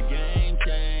 The game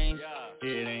changed,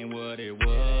 it ain't what it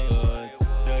was.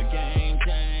 The game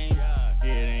changed, it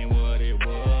ain't what it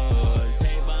was.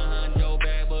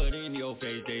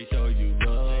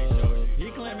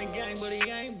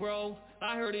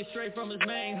 30 straight from his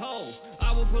main hole.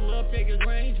 I would pull up, take his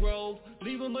Range Rover,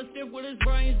 leave him a stiff with his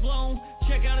brains blown.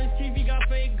 Check out his TV, got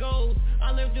fake goals.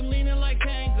 I left him leaning like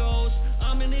tangos.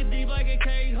 I'm in it deep like a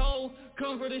K-hole.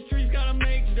 Come for the streets, gotta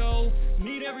make dough.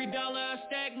 Need every dollar, I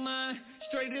stack mine.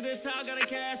 Straight to the top, gotta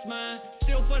cash mine.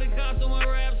 Still for the cops on my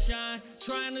rap shine.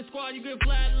 Trying to squad, you get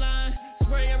flatline.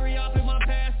 Spray every op in my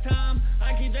pastime.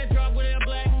 I keep that drop with that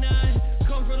black 9.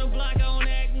 Come from the block, I don't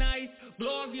act nice.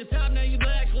 Blow off your top, now you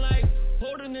black light.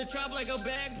 Holding the chop like a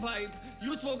bagpipe.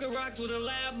 You smoking rocks with a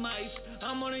lab mice.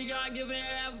 I'm on a yacht giving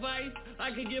advice. I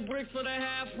could get bricks for the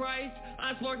half price.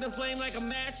 I spark the flame like a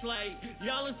matchlight.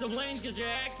 Y'all is some lanes, get your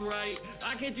act right.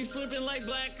 I catch you slipping like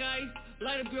black ice.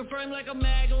 Light up your frame like a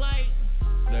mag light.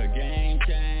 The game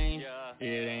changed,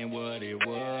 it ain't what it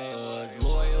was.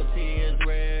 Loyalty is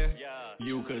rare,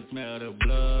 you could smell the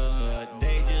blood.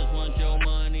 They just want your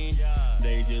money,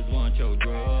 they just want your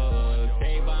drugs.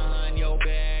 Stay behind your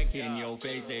back, in your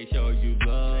face they show you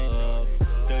love.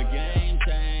 The game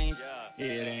changed,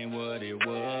 it ain't what it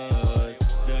was.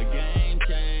 The game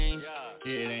changed,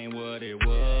 it ain't what it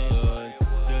was.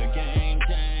 The game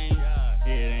changed, it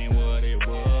ain't what it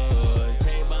was.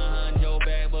 Stay behind your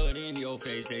back, but in your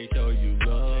face they show you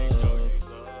love.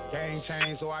 Game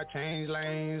changed, so I changed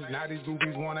lanes. Now these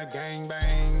goofies wanna gang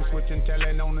bang. Switching,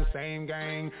 telling on the same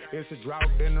gang. It's a drought,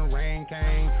 then the rain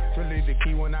came. Really the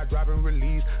key when I drop and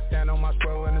release. Stand on my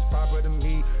square and it's proper to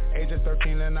me. Age of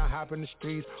 13 and I hop in the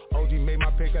streets. OG made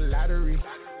my pick a lottery.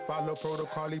 Follow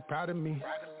protocol, he proud of me.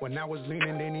 When I was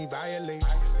leaning, then he violate.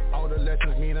 All the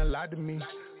lessons mean a lot to me.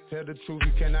 Tell the truth,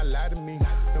 you cannot lie to me.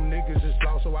 Them niggas is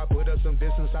lost, so I put up some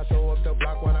distance. I show up the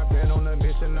block when I been on a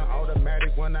mission. The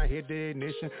automatic when I hit the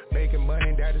ignition. Making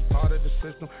money, that is part of the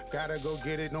system. Gotta go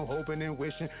get it, no hoping and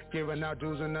wishing. Giving out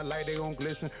jewels in the light, they gon'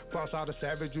 glisten. Cross out a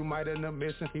savage, you might end up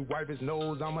missing. He wipe his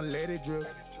nose, I'ma let it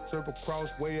drip. Triple cross,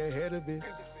 way ahead of it.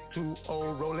 Too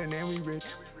old, rolling and we rich.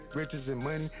 Riches and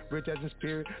money, rich as in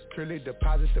spirit. Truly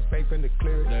deposit the bank and the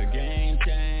clear. The game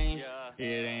changed, it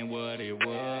ain't what it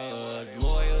was.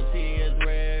 Loyalty is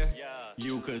rare,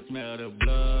 you could smell the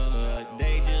blood.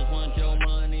 They just want your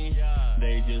money,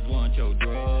 they just want your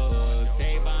drugs.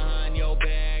 Stay behind your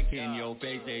back, in your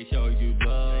face they show you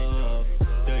love.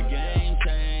 The game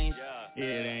changed,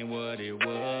 it ain't what it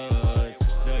was.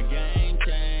 The game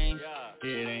changed,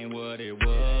 it ain't what it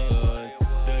was.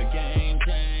 The game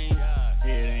changed, it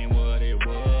ain't what it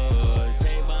was.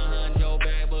 Stay behind your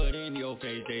back, but in your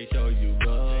face they show you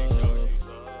love.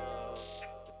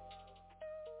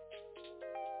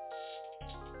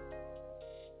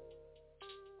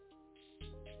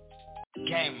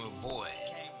 Gamer boy.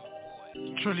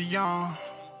 Trillion,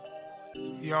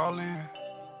 y'all in.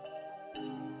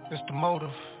 It's the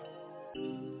motive.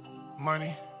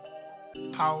 Money,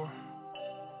 power,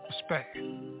 respect.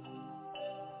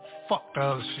 Fuck the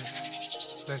other shit.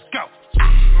 Let's go.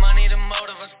 Money the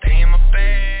motive, I stay in my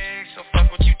bag, so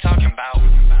fuck what you talking about.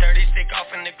 30 stick off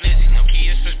in the glizzy, no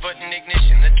keys, push button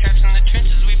ignition. The traps in the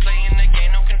trenches, we play in the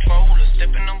game, no controller.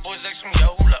 Stepping on boys like some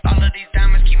Yola. All of these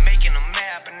diamonds keep making them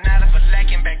mad, but now if I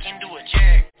lacking back into a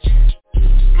jack.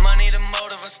 Money the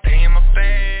motive, I stay in my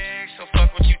bag, so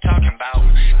fuck what you talking about.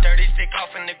 30 stick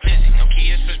off in the glizzy, no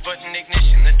keys, push button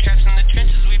ignition. The traps in the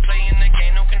trenches, we play in the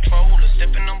game, no controller.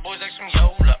 Stepping on boys like some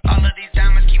Yola. All of these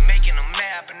diamonds keep making them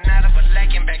mad, but now if I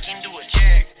lacking back into a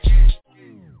jack.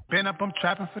 Been up, I'm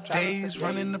trapping for days.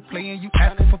 Running the play and you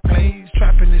asking for plays.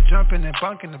 Trapping and jumping and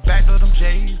bunking the back of them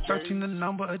J's. 13 the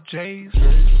number of J's.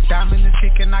 Diamond and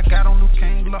kicking, I got on Luke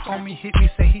Kane. Lil' homie hit me,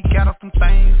 say he got off them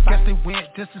things. Guess they went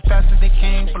just as fast as they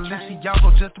came.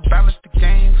 Balenciaga just to balance the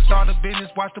game. Start a business,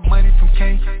 watch the money from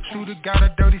Kane. Shooter got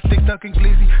a dirty stick, ducking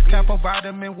glizzy. Capo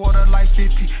vitamin, water like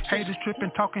 50. Haters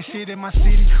tripping, talking shit in my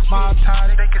city. Mob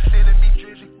tired, they consider me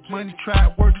drizzy. Money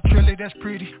trap, word to Trilly, that's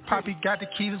pretty. Poppy got the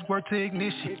keys, word to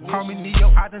ignition. Call me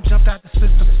Neo, I done jumped out the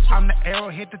system. I'm the arrow,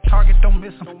 hit the target, don't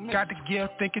miss him. Got the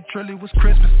gift, thinking Trilly was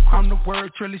Christmas. I'm the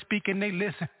word, Trilly speaking, they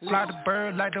listen. Fly the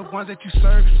bird like the ones that you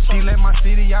serve. Deal in my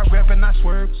city, I rep and I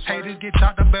swerve. Haters get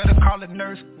chopped up, better call it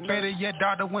nurse. Better yet,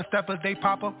 doctor, when steppers, they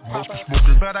pop up.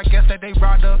 But I guess that they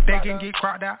rocked up. They can get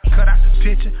cropped out, cut out the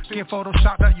picture. Get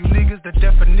photoshopped out, you niggas, the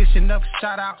definition of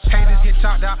shout out. Haters get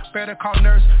chopped out, better call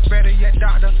nurse. Better yet,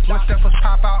 doctor, when steppers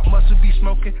pop out, must've be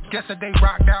smoking. Guess that they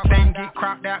rocked out, they can get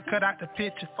cropped out, cut out the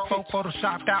picture.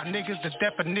 Photoshopped out, niggas, the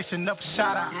definition of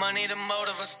shout out. Money the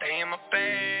motive, I stay in my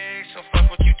bag, so fuck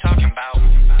what you talking about.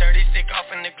 30 stick off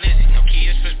in the glizzy, no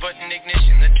keys, push button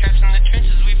ignition. The traps in the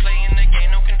trenches, we play in the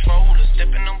game, no controller.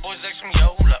 Stepping on boys like some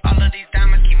Yola. All of these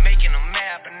diamonds keep making them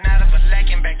mad, but now if I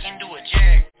lacking back into a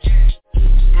jack.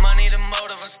 Money the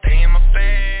motive, I stay in my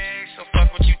bag, so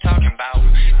fuck what you talking about.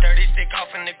 30 stick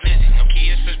off in the glizzy, no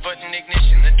keys,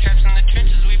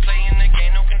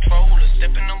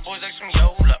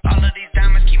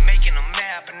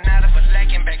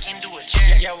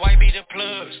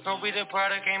 the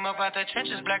product, came up out the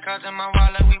trenches. Black cards in my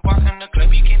wallet, we walk in the club.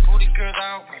 You can't pull these girls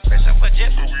out. Fresh up a jet,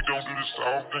 but we don't do this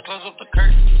often. Close up the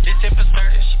curtain, this tip is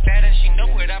sturdy. She bad and she know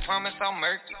it, I promise I'll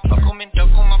murk it. Fuck 'em and duck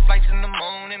on my flights in the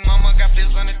morning. Mama got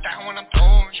bills on the down when I'm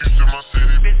torn. She's in my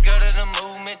city. Bitch go to the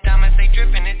movement, diamonds they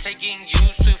dripping, it take getting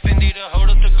used to. Fendi to hold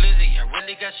up the glizzy. I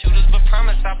really got shooters, but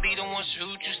promise I'll be the one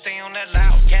shoot. You stay on that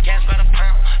loud, cash by the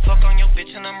pound. Fuck on your bitch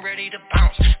and I'm ready to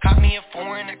bounce. Caught me a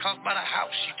foreign that cost by the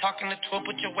house. She talking to 12,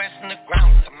 put your ass in the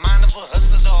ground. The mind of a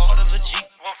hustler, the heart of a Jeep.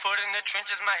 1 foot in the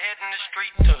trenches, my head in the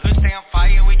street. The hood stay on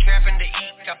fire, we trapping to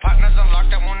eat. Got partners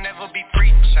unlocked that won't never be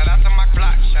free. Shout out to my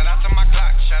Glock, shout out to my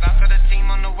Glock. Shout out to the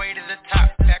team on the way to the top.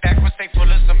 Backwards stay full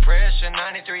of some pressure.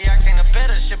 93 I ain't a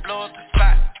better, shit blow up the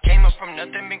spot. Came up from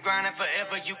nothing, been grinding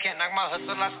forever. You can't knock my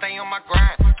hustle, I stay on my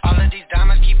grind. All of these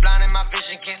diamonds keep blinding my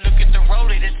vision. Can't look at the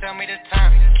rollie to tell me the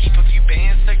time. Keep a few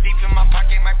bands stuck deep in my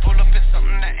pocket. Might pull up in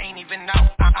something that ain't even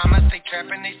out. I'ma stay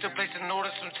trapping, they still placing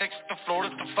orders from Texas to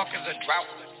Florida. The fuck is a drought?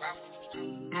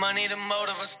 Money the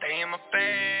motive, I stay in my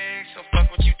bag. So fuck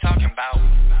what you talking about.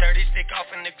 30 stick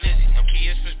off in the glizzy. No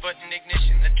key, switch button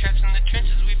ignition. The traps in the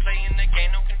trenches, we play in the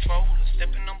game, no controller.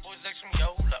 Stepping on boys like some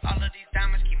Yola. All of these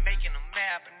diamonds keep making them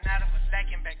mad, but not of us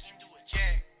lacking back into a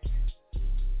jag.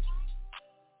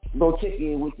 Go check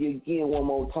in with you again one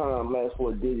more time. Last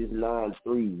 4 digits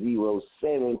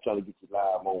 9307. Trying to get you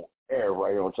live on air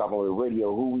right here on Top on the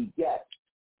Radio. Who we got?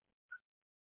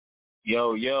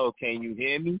 Yo, can you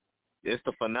hear me? It's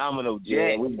the Phenomenal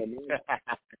Jet. Yeah, we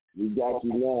got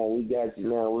you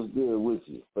now. What's good with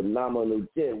you? Phenomenal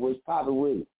Jet. What's poppin'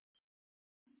 with it?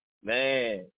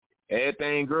 Man,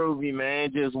 everything groovy,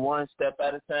 man. Just one step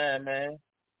at a time, man.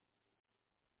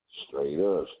 Straight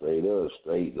up, straight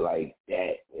like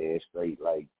that, man. Straight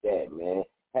like that, man.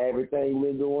 How everything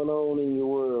been going on in your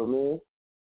world, man?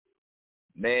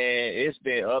 Man, it's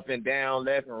been up and down,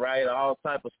 left and right, all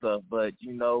type of stuff. But,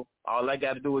 you know, all I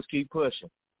got to do is keep pushing.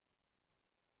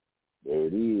 There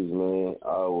it is, man.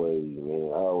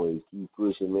 Always keep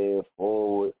pushing, man,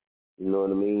 forward. You know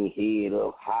what I mean? Head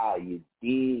up high, you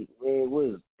dig? Man,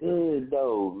 what's good,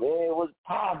 though, man? What's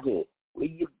poppin'? Where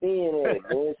you been at,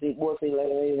 man? Say like I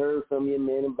ain't heard from you,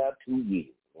 man, in about 2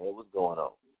 years. Man, what's going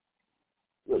on?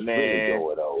 What's really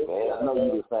going on, man? I know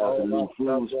you just found some new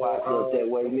food spots up that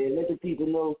way, man. Let the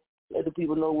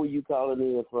people know where you calling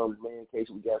in from, man, in case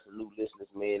we got some new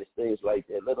listeners, man, and things like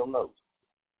that. Let them know.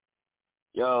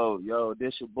 Yo,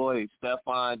 this your boy,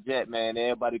 Stephon Jet, man.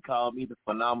 Everybody call me the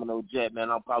Phenomenal Jet, man.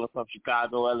 I'm probably from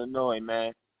Chicago, Illinois,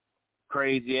 man.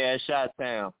 Crazy-ass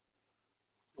Chi-Town.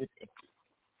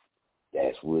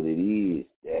 That's what it is.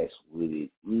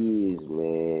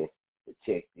 Man. So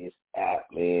check this out,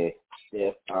 man.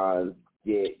 Stephon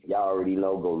Jet. Y'all already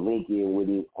know. Go link in with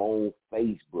him on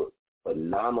Facebook.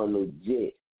 Phenomenal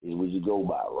Jet is what you go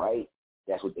by, right?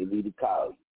 That's what they need to call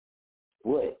you.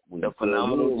 What? The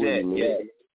Phenomenal Jet, yeah.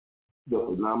 The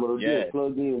Phenomenal Jet.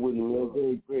 Plug in with him, man.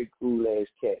 Very, very cool-ass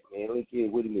cat, man. Link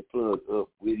in with him and plug up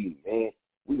with him, man.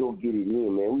 We gonna get it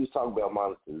in, man. We was talking about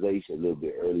monetization a little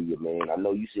bit earlier, man. I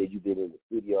know you said you've been in the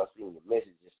studio. I seen the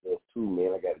message and stuff too,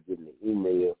 man. I got to get in the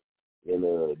email. And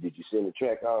did you send the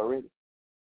track already?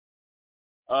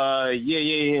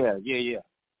 Yeah.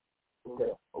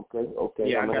 Okay.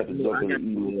 Yeah, I'm gonna have to jump in the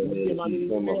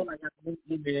email. I got the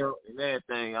email and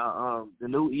everything. The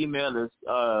new email is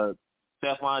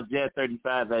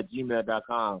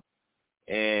StephonJet35@gmail.com.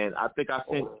 And I think I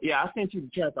sent you the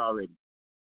track already.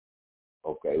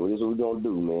 Okay, well, this is what we're going to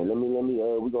do, man. Let me,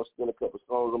 we're going to spin a couple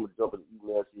songs. I'm going to jump in the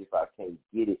email, see if I can't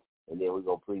get it, and then we're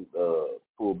going to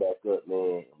pull back up,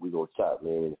 man, and we're going to chop,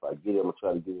 man. And if I get it, I'm going to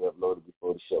try to get it uploaded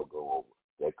before the show go over.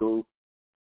 That cool?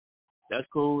 That's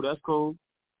cool.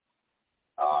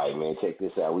 All right, man, check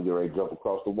this out. We get ready to jump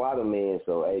across the water, man.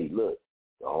 So, hey, look,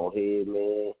 go ahead,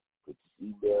 man. Put your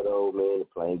seatbelt on, man. The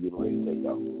plane getting ready to take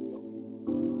off.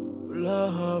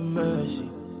 Lord have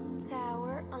mercy.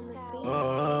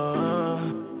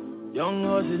 Young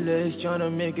hustlers tryna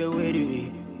make it with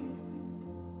it.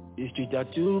 The streets are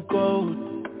too cold.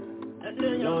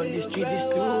 Lord, the street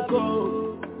is too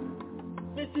cold.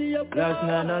 Last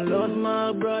night I lost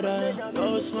my brother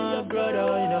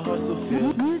in the hustle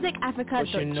field.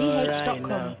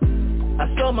 MusicAfrica.gh.com. I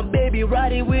saw my baby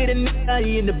riding with a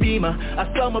nigga in the Beamer.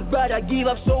 I saw my brother give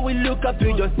up, so we look up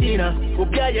to Justina.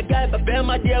 Ukaya guy, but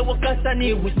my dear,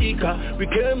 wakasani usika. We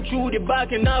came through the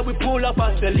back and now we pull up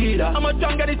as the leader. I'm a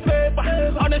jungle, it's paper.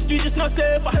 On the street, it's not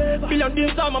safer. Billion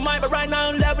dreams on my mind, but right now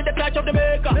I'm left with the catch of the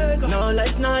maker. No,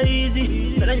 life's not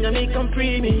easy, but then you make come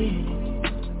free me.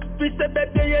 We said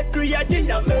that they agree, I didn't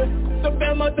know. So,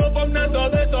 I'm not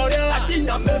over, sorry, I didn't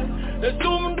know. The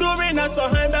zoom drawing us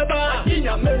a hand about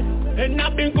Akiname. And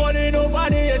I've been calling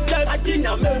nobody except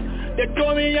Akiname. They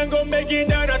told me I'm gonna make it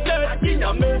down a third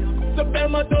Akiname. So pay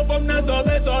my top of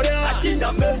Nazo, sorry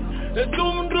Akiname. The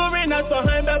zoom drawing us a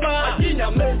hand about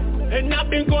Akiname. And I've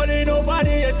been calling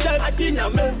nobody except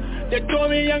Akiname. They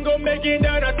told me I'm gonna make it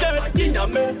down a third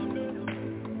Akiname.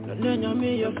 Nanya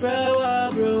me your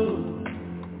flower, bro.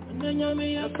 Nanya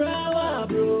me your flower,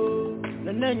 bro.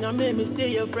 Nanya me say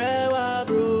your flower,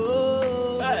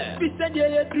 bro. We said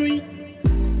you're three.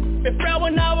 If I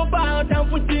want now about and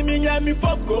for me and me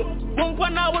photo.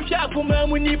 One hour shaku man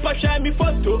we need to share me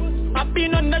photo. I've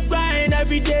been on the grind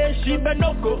every day, she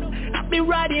benoko. I've been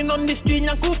riding on the street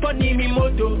and company me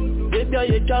moto. Baby,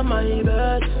 you try my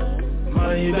best,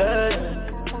 my best.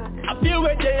 I feel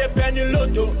where they a penny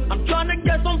lotto. I'm trying to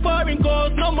get some foreign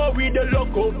calls, no more with the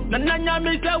loco. Nanya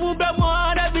me say we be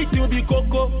more, every to be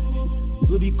coco.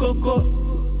 Go be coco,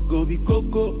 go be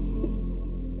coco.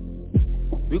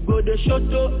 We go the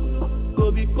shoto,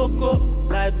 go be coco,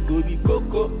 life go be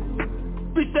coco.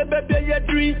 We say baby you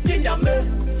drink,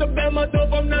 Akiname. So be my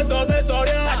top of Nazo,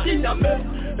 sorry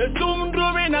Akiname. The zoom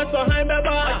drawing us a hand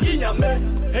about Akiname.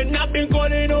 And I've been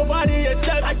calling nobody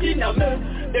except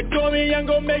Akiname. They told me I'm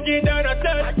gonna make it down a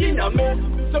third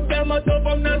Akiname. So be my top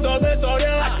of Nazo, sorry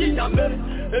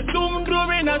Akiname. The zoom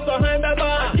drawing us a hand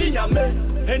about Akiname.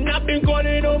 And I've been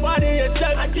calling nobody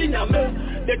except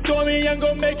Akiname. They told me I'm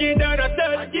gonna make it down a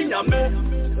third Akiname.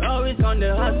 Always on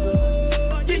the hustle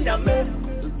Akiname.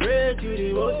 Pray to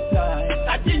the most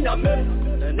high Akiname.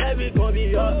 And every gonna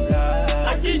be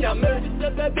alright Akiname. It's a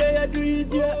baby I do it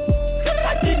yeah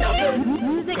Akiname.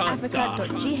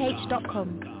 musicafrica.gh.com.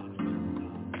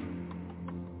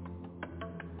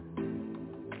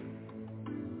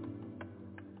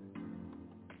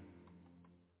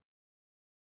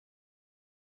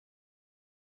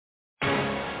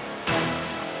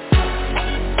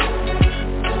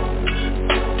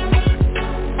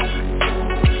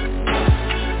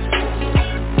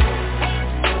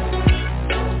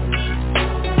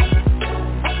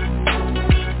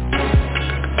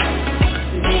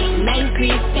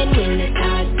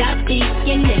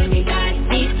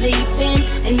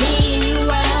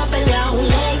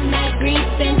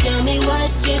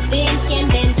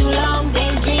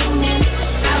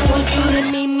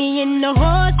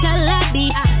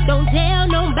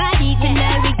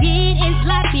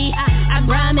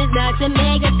 To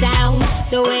make a sound,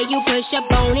 the way you push your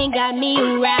bone and got me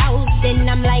aroused. And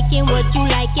I'm liking what you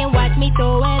like and watch me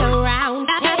throw it around.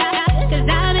 Cause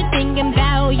I've been thinking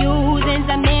about you since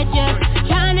I met you.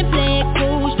 Trying to play it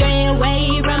cool, stray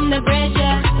away from the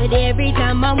pressure. But every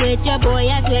time I'm with you, boy,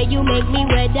 I swear you make me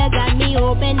wetter. Got me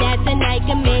hoping that tonight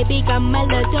can maybe come a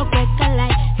little quicker.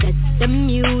 Like, set the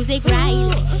music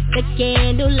right, the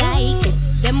candlelight, get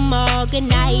them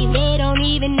organized. They don't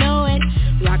even know it.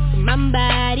 Rock my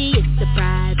body, it's a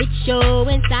private show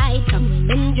inside. Come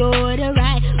enjoy the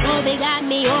ride. Oh, they got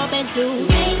me open to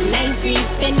late night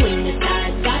creeping. When the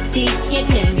stars start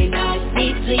peeking, everybody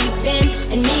sleeping,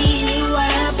 and me and you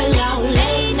are up alone.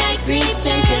 Late night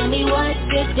creeping, tell me what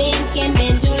you're thinking.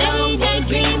 Been too long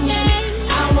daydreaming.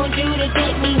 I want you to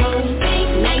take me home.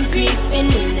 Late night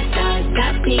creeping, when the stars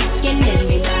start peeking,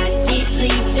 everybody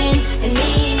sleeping, and me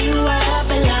and you are up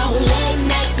alone. Late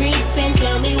night creeping,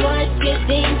 tell me what you're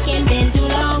thinking. Been too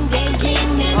long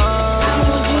daydreaming. I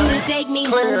want you to take me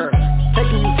clear. home.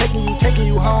 Taking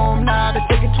you home, nah, that's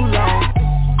taking too long.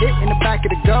 Hit in the back of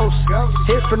the ghost,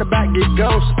 hit from the back, get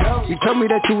ghost. You told me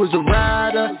that you was a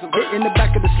rider, hit in the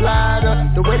back of the slider.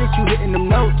 The way that you hitting them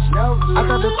notes, I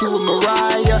thought that you were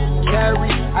Mariah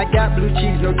Carey. I got blue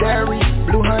cheese, no dairy,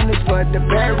 blue honey for the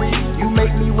berry. You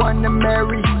make me wanna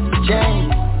marry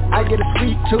Jane. I get a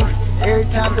sweet tooth every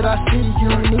time that I see you.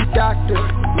 Need doctors,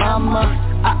 mama.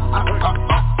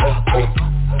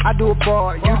 I do a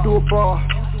bar, you do a bar.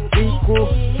 Equal,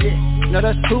 yeah. No,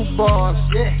 that's two bars,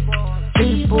 yeah.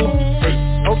 People,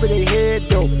 hey, over their head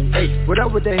though, hey, what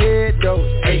up with the head though,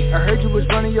 hey, I heard you was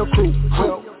running your crew,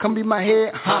 well, come be my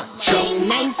head, huh, Late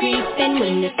night creeping,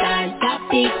 when the stars stop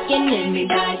peeking,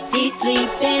 everybody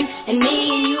sleeping, and me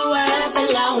and you are up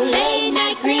alone. Late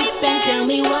night creeping, tell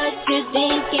me what you're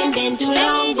thinking. Been too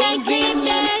long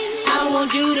daydreaming. I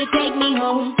want you to take me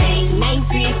home. Late night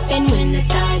creeping, when the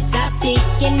stars stop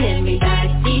peeking, everybody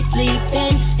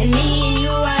sleeping, and me and you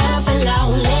are up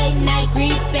alone. Late night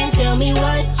creeping, tell me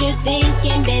what you're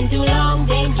thinking. Been too long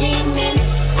daydreaming.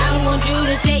 I want you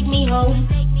to take me home.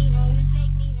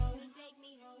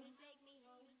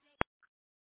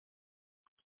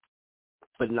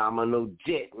 Phenomenal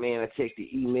Jet, man. I checked the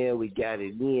email. We got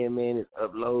it in, man. It's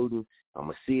uploading. I'm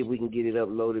going to see if we can get it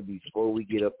uploaded before we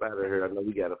get up out of here. I know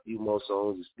we got a few more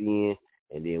songs to spin,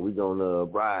 and then we're going to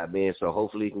ride, man. So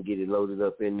hopefully we can get it loaded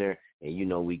up in there, and you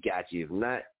know we got you. If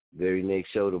not, very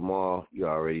next show tomorrow, you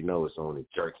already know it's on the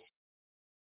Jurkking.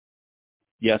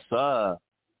 Yes, sir.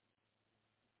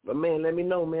 But, man, let me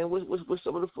know, man, what's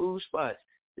some of the food spots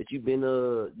that you've been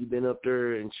up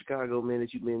there in Chicago, man,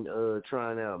 that you've been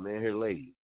trying out, man, here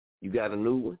lately? You got a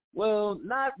new one? Well,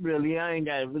 not really. I ain't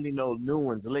got really no new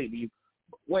ones lately.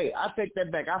 Wait, I take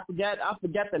that back. I forgot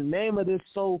the name of this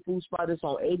soul food spot. It's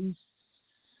on 80.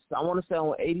 I want to say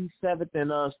on 87th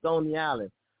and Stony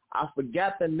Island. I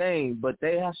forgot the name, but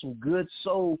they have some good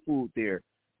soul food there.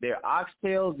 Their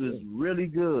oxtails is really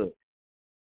good.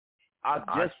 I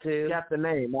just got the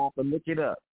name. I'll have to look it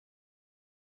up.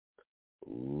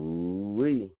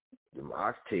 Ooh-wee. Them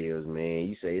oxtails, man.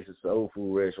 You say it's a soul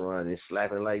food restaurant and it's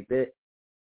slapping like that?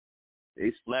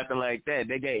 It's slapping like that.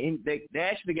 They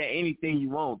actually got anything you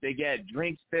want. They got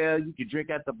drinks there. You can drink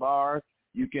at the bar.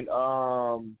 You can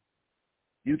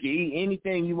eat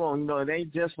anything you want. You know, it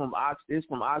ain't just it's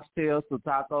from oxtails to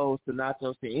tacos to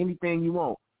nachos to anything you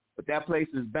want. But that place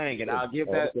is banging. I give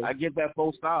that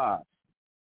 4 stars.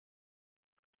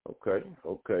 Okay.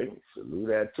 Salute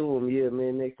that to him. Yeah,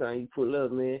 man, next time you pull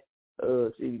up, man, see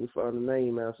if you can find the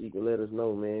name out so you can let us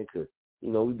know, man, because, you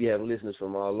know, we be having listeners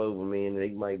from all over, man, and they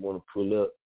might want to pull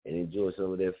up and enjoy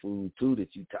some of that food, too,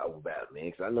 that you talk about, man,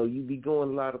 because I know you be going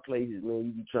a lot of places, man.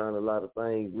 You be trying a lot of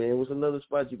things, man. What's another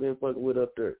spot you been fucking with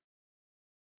up there?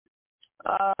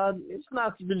 It's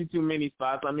not really too many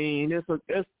spots. I mean,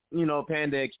 it's you know,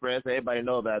 Panda Express. Everybody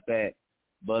know about that.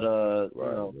 But, you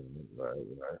know. Right.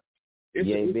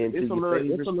 You ain't been to your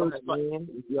favorite spot, man,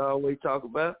 you always talk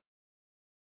about?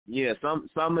 Yeah, some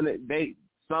of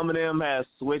them have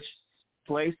switched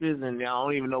places, and I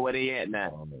don't even know where they at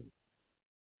now.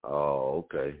 Oh,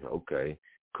 okay.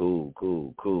 Cool.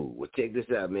 Well, check this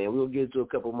out, man. We'll get to a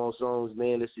couple more songs,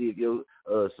 man. Let's see if your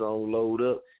song load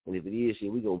up, and if it is, shit,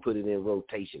 we gonna put it in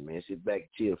rotation, man. Sit back,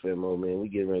 chill, famo, man. We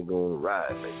getting ready to go on a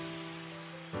ride, man.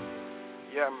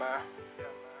 Yeah, man.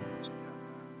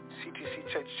 CTC,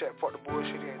 check, fuck the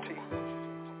bullshit, NT.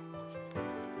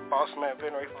 Boss man,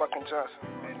 Venery fucking Johnson.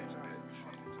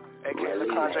 A.K.A.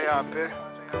 LeCon J out there.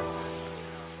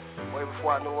 Way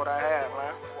before I knew what I had,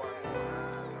 man.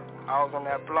 I was on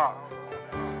that block.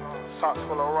 Socks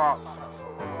full of rocks.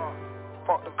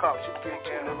 Fuck the cops, you can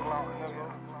get in the block, nigga.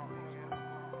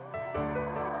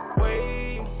 Way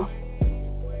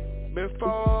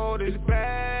before this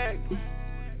bag.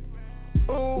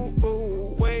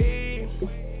 Ooh, way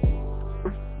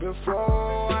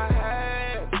before I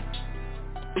had.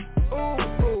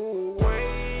 Ooh,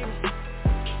 way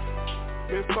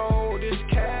before this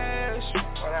cash.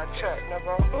 When I check,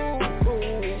 nigga.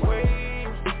 Ooh, way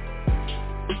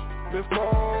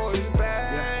before it's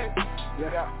back.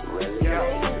 Nigga,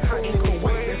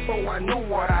 way before I knew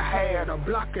what I had. A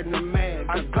block in the mag,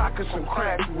 a block of some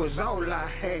crack was all I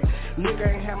had. Nigga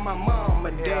ain't had my mom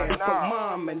and dad, fuck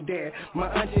mom and dad. My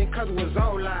auntie and cousin was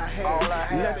all I had.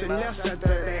 Nothing else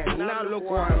after that. Now look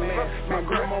where I'm at. My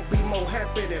grandma be more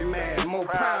happy than mad, more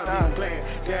proud than glad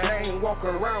that I ain't walking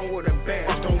around with a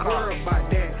badge. Don't worry about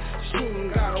that. She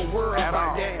ain't gotta worry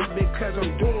about that because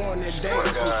I'm doing the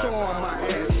dance. I'm showing my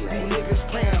ass. These niggas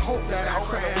playing hope that I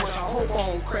crash. I hope I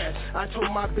don't crash. I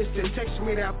told my bitch to text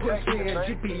me that pussy and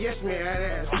GPS me that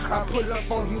ass. I pull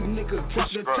up on you niggas, drop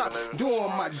the top, doing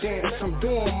my dance. I'm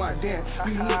doing my dance.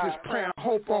 You niggas praying,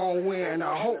 hope on win.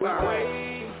 I hope I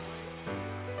win.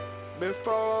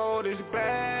 Before this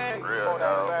bag. Real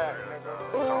dog.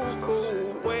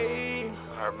 Ooh, wait.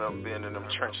 I remember being in them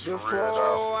trenches for real,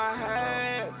 before I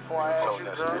had. Told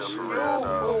that still for real,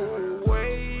 dog.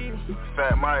 Wait.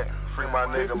 Fat Mike, free my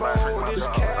nigga, man, free my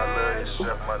dog. I love you,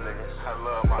 chef, my nigga. I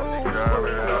love my nigga. You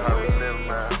already know how we live,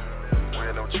 man. We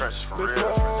in them trenches for real.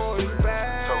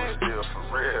 Told still for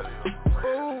real.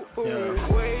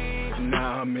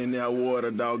 Now I'm in that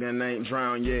water, dog, and ain't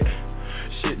drowned yet.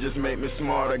 Shit just make me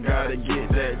smarter, gotta get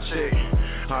that check.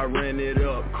 I ran it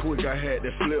up quick, I had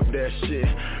to flip that shit.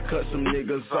 Cut some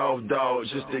niggas off, dog,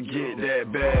 just to get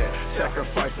that bag.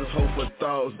 Sacrifices, hope for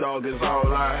thoughts, dog, is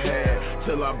all I had.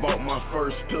 Till I bought my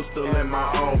first pistol and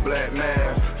my all black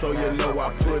mask. So you know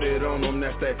I put it on them,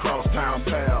 that's that crosstown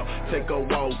pal. Take a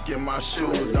walk in my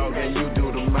shoes, dog, and you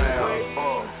do the math.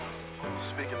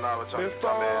 Speaking knowledge on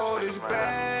before this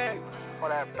bag. For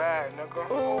that bag,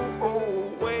 nigga.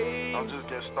 Ooh, wait. I'm just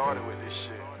getting started with this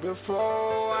shit.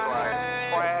 Before I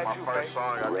had you, my first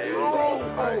song I did.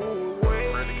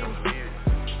 Really completed.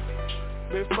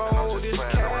 Before this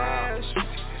cash.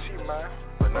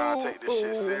 But now I take this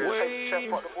shit serious. Check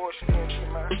for the bullshit,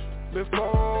 man.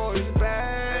 before it's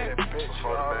bad.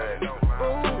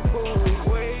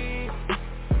 Ooh, wait.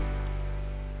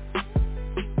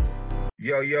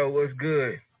 Yo, what's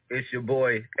good? It's your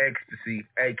boy Ecstasy,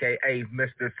 a.k.a.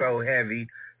 Mr. So Heavy.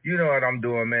 You know what I'm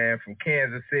doing, man. From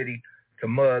Kansas City to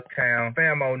Mugtown,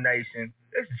 Famo Nation.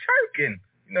 It's Jurkking.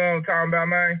 You know what I'm talking about,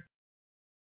 man?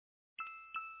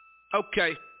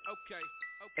 Okay.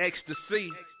 Ecstasy.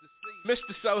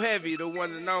 Mr. So Heavy, the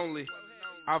one and only.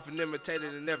 Often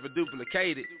imitated and never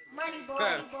duplicated. Money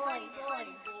boy.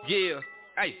 Yeah.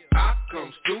 Hey, I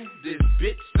comes through this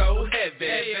bitch so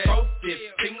heavy.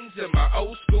 415s in my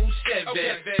old school Chevy.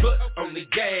 Foot on the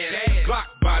gas, Glock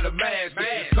by the mask.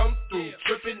 Come through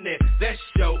tripping it, that's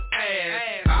your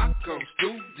ass. I comes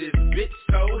through this bitch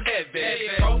so heavy.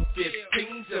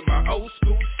 415s in my old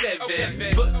school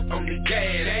Chevy. Foot on the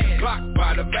gas, Glock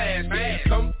by the mask.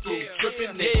 Come through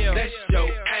tripping it, that's your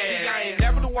ass. I ain't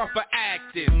never the one for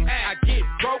acting. I get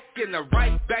broke and I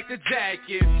right back to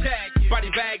jacking. Body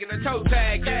bag and a toe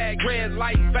tag, red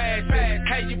light fashion.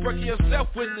 Hey, you broke yourself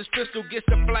when this pistol gets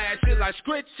to flashing. Like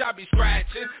scritch, I be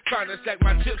scratching, trying to stack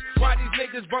my chips. Why these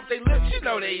niggas bump their lips? You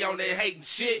know they on their hating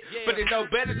shit, but they know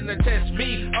better than to test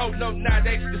me. Oh no, not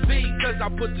ecstasy, cause I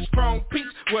put the strong piece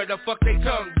where the fuck they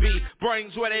tongue be.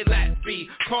 Brains where they lap be,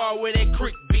 car where they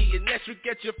creek be. Unless you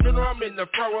get your funeral, I'm in the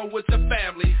front row with the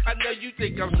family. I know you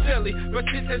think I'm silly, but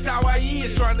shit, that's how I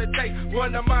is. Trying to take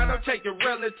one of mine, I'm taking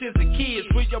relatives and kids.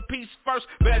 With your piece first,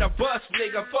 better bust,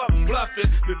 nigga, fuck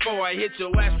bluffing. Before I hit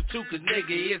your ass with two, cause nigga,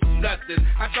 it's nothing.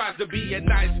 I tried to be a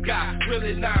nice guy,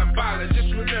 really non-violent.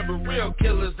 Just remember, real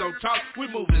killers don't talk, we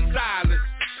move in silence.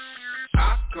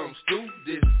 I comes through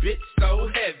this bitch so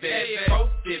heavy.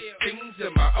 415s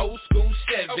in my old school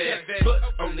Chevy. Foot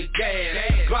on the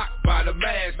gas, Glock by the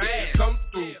mask. Come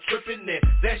through tripping it,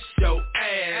 that's your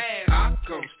ass. I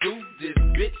comes through this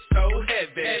bitch so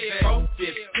heavy.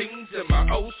 415s in my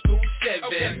old school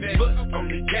Chevy. Foot on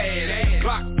the gas,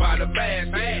 Glock by the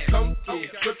mask. Come through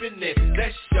tripping it,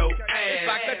 that's your ass.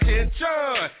 Like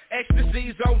attention,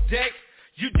 ecstasy's on deck.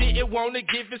 You didn't wanna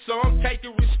give it, so I'm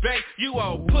taking respect. You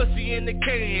old pussy in the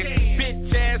can,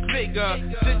 bitch ass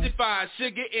nigga. 65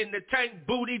 sugar in the tank,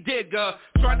 booty digger.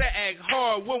 Trying to act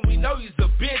hard when we know you's a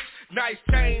bitch. Nice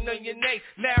chain on your neck,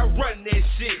 now run that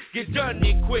shit. Get done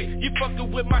it quick, you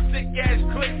fucking with my sick ass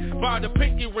clique. Bought the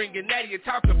pinky ring and now you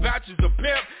talk about you's a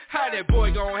pimp. How that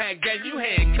boy gon' have gang, you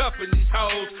handcuffing these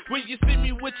hoes. When you see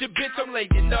me with your bitch, I'm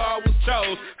letting you know I was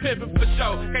chose. Pimpin' for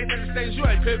show, can't understand you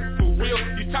ain't pimpin' for real.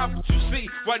 You talk what you see,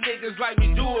 why niggas like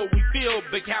me do what we feel.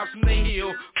 Big house in the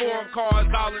hill, foreign cars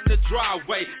all in the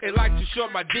driveway. They like to show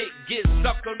my dick get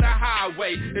sucked on the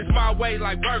highway. It's my way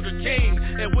like Burger King.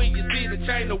 And when you see the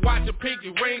chain to watch a pinky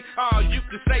ring, all you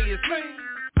can say is lean.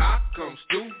 I comes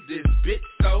through this bitch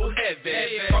so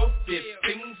heavy.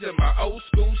 415s in my old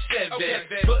school Chevy.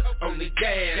 Foot on the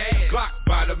gas, Glock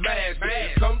by the mask.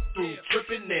 Come through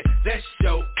tripping it, that's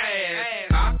your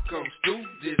ass. I comes through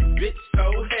this bitch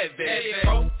so heavy.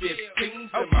 415s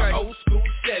in my old school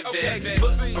Chevy.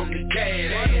 Foot on the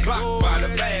gas, Glock by the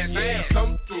mask.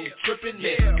 Come through tripping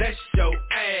it, that's your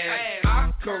ass.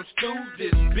 I comes through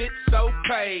this bitch so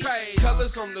paid.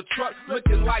 Colors on the truck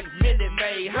looking like Minute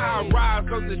Maid. High rise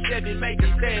on the Chevy, make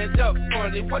it stand up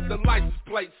funny. What the license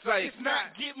plate say? It's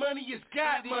not get money, it's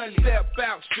got money. Step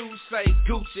out, shoes say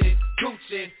Gucci.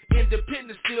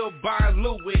 Independent still buying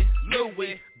Louis.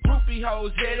 Groupie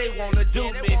hoes, yeah, they wanna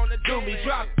do me.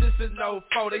 Drop this in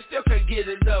 04, they still can't get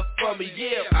enough for me.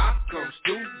 Yeah, I comes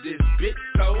through this bitch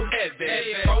so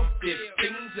heavy.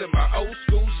 415s in my old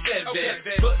school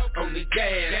Chevy. Foot on the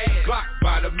gas, Glock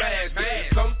by the mask.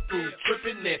 Come through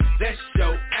tripping it, that's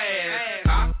your ass.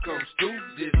 I comes through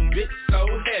this bitch so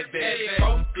heavy.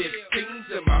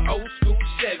 415s in my old school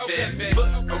Chevy. Foot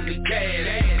on the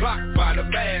gas, Glock by the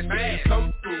mask.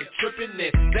 Come through tripping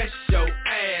it, that's your ass.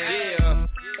 Yeah,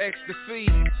 ecstasy,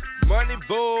 money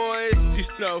boys. You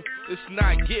know, it's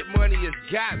not get money,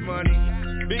 it's got money.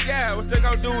 Big Al, what they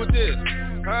gonna do with this?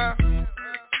 Huh?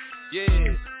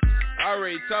 Yeah, I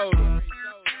already told them.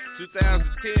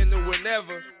 2010 to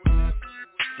whenever.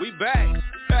 We back.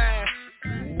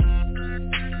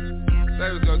 They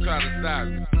was gonna try to stop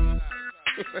me.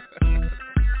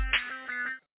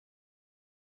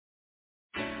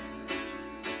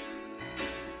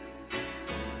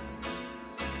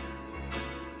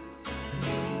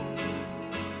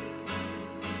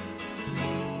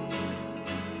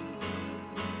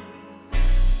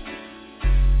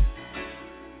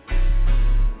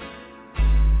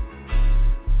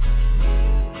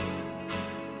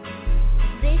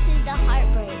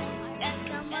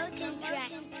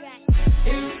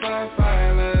 If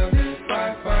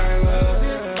I find love,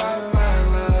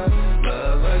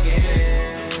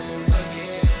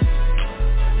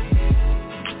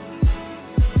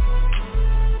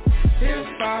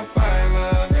 find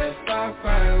love, if I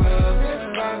find love,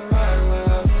 if I find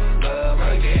love, love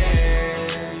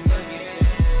again.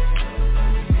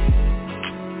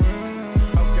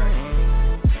 Okay.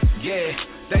 Yeah,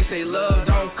 they say love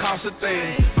don't cost a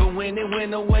thing, but when it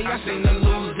went away, I seem to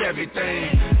lose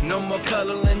everything. No more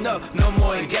cuddling up, no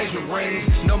more engagement rings,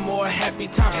 no more happy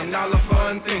times and all the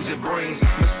fun things it brings.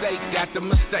 Mistake after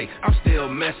mistake, I'm still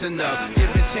messing up,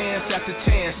 giving chance after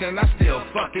chance and I still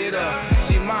fuck it up.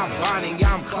 See my Bonnie,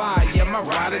 I'm Clyde, yeah, my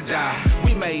ride or die.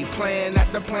 We made plan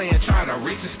after plan, trying to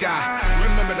reach the sky.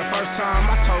 Remember the first time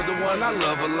I told the one I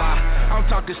love a lot. I'm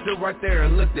talking still right there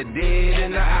and looked the dead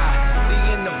in the eye.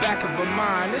 See in the back of her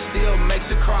mind, it still makes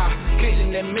her cry.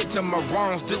 Can't admit to my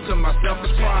wrongs due to my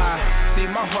selfish pride. See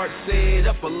my heart set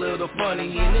up a little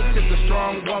funny, and it took a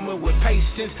strong woman with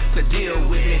patience to deal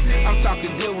with me. I'm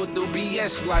talking deal with the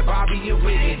BS like Bobby and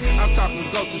Whitney. I'm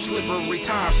talking go through slippery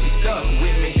times, she stuck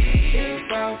with me.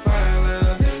 If I find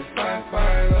love, if I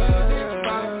find love, if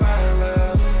I find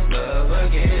love, love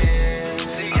again.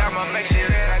 See, I'ma make sure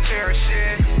that I cherish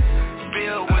it,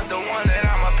 build with the one that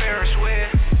I'ma perish with.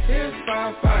 If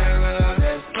I find love,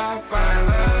 if I find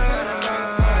love,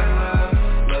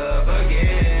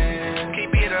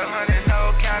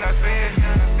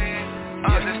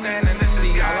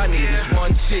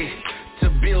 to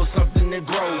build something to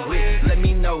grow with. Let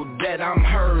me know that I'm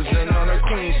hers and on her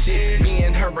queen shit. Me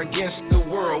and her against the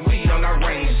world, we on our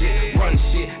range shit. Run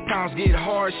shit, times get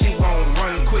hard, she won't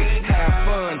run quick. Have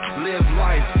fun, live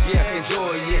life, yeah,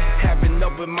 enjoy it. Have an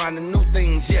open mind to new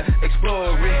things, yeah,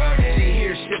 explore it. She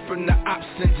hears shit from the ops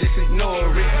and just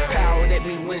ignore it. Power at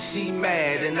me when she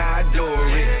mad and I adore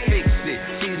it. Fix it,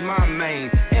 she's my main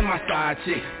and my side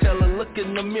chick. Tell her look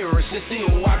in the mirror, she see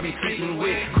who I be creeping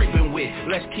with.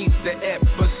 Let's keep the F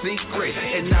a secret,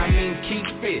 and I mean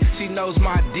keep it. She knows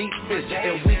my deepest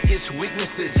and weakest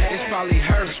weaknesses. It's probably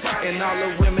hers and all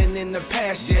the women in the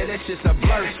past, yeah, that's just a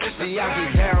blur. See, I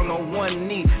get down on one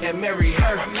knee and marry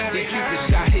her. Then Cupid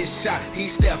shot his shot,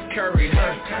 he Steph Curry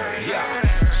her. Yeah.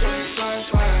 Sweet sweet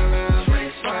love,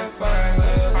 sweet sweet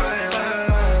love.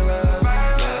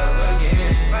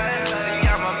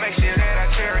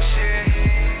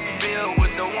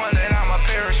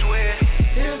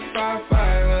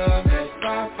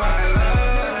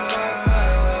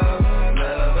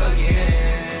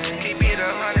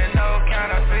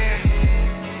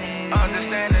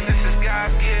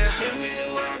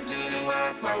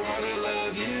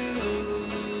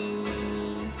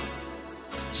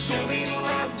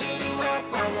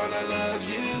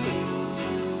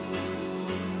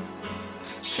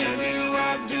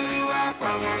 I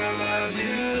wanna love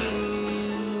you.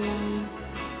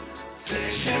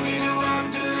 Please show me the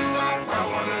one, do the one. I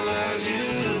wanna love you.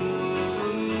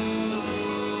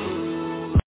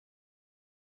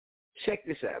 Check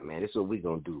this out, man. This is what we're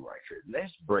going to do right here.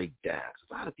 Let's break down. Cause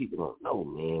a lot of people don't know,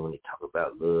 man, when they talk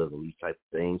about love and these type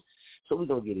of things. So we're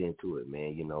going to get into it,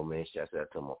 man. You know, man, shouts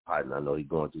out to my partner. I know he's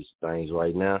going through some things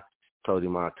right now. Told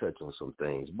him I'll touch on some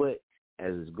things. But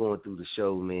as it's going through the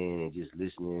show, man, and just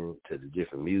listening to the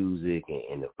different music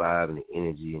and the vibe and the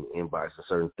energy and the inbox and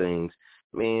certain things,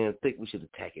 man, I think we should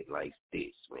attack it like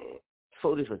this, man.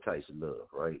 4 different types of love,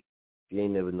 right? If you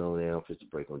ain't never known that, I'm just to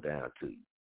break them down to you.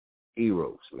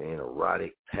 Eros, man,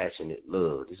 erotic, passionate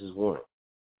love. This is one.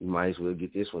 You might as well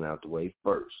get this one out the way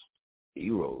first.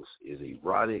 Eros is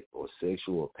erotic or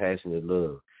sexual or passionate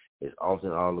love. It's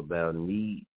often all about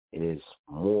need, and it's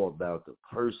more about the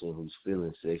person who's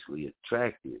feeling sexually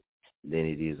attracted than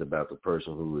it is about the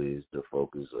person who is the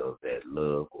focus of that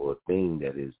love or thing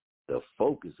that is the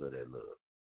focus of that love.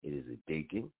 It is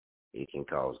addicting. It can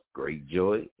cause great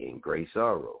joy and great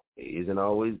sorrow. It isn't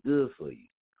always good for you.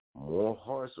 More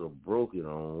hearts are broken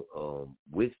on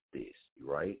with this,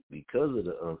 right? Because of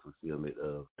the unfulfillment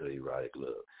of the erotic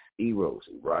love. Eros,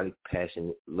 erotic,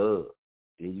 passionate love.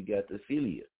 Then you got the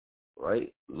philia,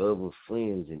 right? Love of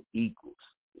friends and equals.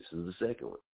 This is the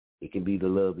second one. It can be the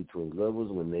love between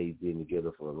lovers when they've been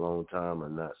together for a long time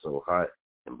and not so hot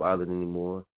and bothered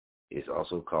anymore. It's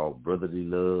also called brotherly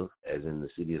love, as in the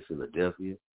city of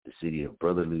Philadelphia, the city of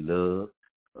brotherly love.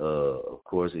 Of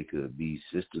course, it could be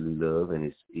sisterly love, and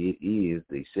it is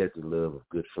the accepted love of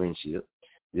good friendship.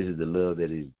 This is the love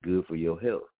that is good for your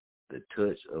health, the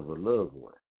touch of a loved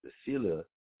one. The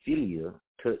philia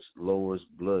touch lowers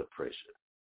blood pressure.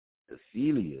 The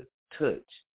philia touch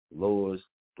lowers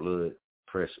blood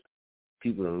pressure.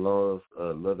 People in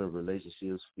loving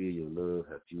relationships feel your love,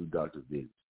 have few doctor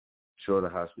visits, shorter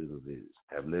hospital visits,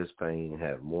 have less pain, and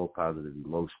have more positive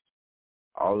emotions.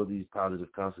 All of these positive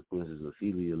consequences of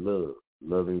philia love.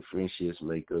 Loving friendships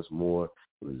make us more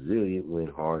resilient when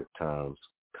hard times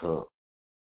come.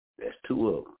 That's 2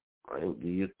 of them. Right? Give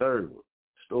you a third one.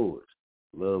 Storage.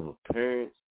 Love of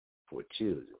parents for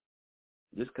children.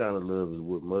 This kind of love is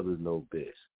what mothers know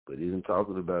best, but isn't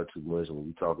talking about too much when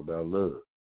we talk about love.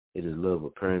 It is love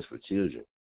of parents for children.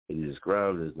 It is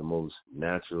described as the most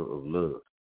natural of love.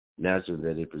 Natural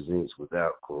that it presents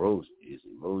without corrosion. It's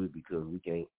emotive because we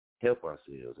can't help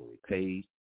ourselves, and it pays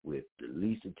with the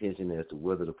least attention as to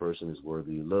whether the person is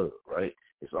worthy of love, right?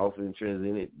 It's often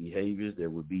transcendent behaviors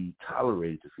that would be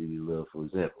tolerated to feel love. For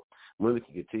example, women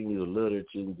can continue to love their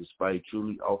children despite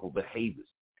truly awful behaviors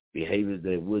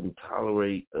that wouldn't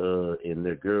tolerate in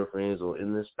their girlfriends or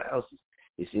in their spouses.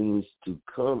 It seems to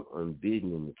come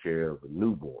unbidden in the care of a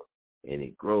newborn, and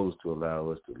it grows to allow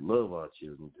us to love our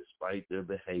children despite their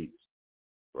behaviors,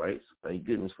 right? So thank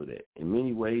goodness for that. In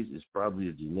many ways, it's probably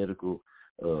a genetical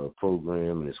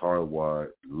program, and it's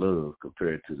hardwired love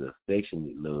compared to the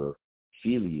affectionate love,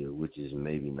 philia, which is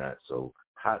maybe not so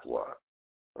hotwired,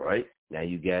 all right? Now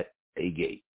you got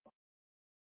agate,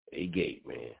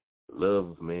 man, love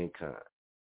of mankind.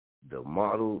 The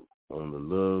model on the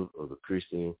love of the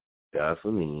Christian God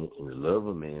for men and the love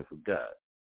of man for God.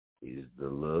 It is the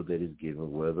love that is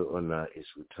given whether or not it's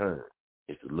returned.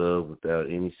 It's the love without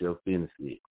any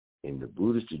self-benefit. In the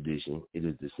Buddhist tradition, it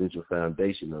is the central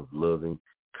foundation of loving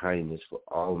kindness for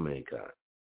all mankind.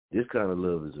 This kind of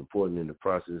love is important in the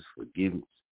process of forgiveness.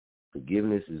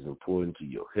 Forgiveness is important to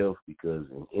your health because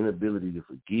an inability to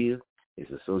forgive is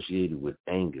associated with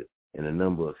anger and a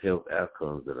number of health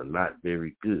outcomes that are not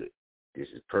very good. This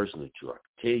is personally true. I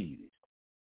can tell you this.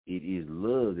 It is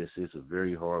love that sets a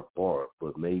very hard bar,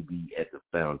 but may be at the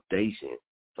foundation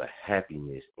for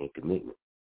happiness and commitment.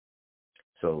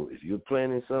 So if you're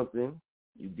planning something,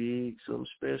 you did something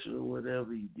special or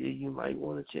whatever you did, you might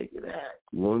want to check it out.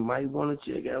 You might want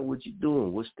to check out what you're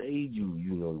doing, what stage you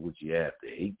know what you're after.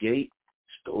 Agate,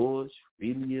 storage,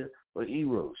 philia, or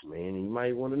eros, man. And you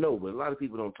might want to know, but a lot of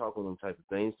people don't talk on them type of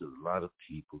things, so a lot of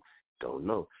people don't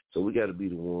know. So we got to be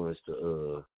the ones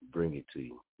to bring it to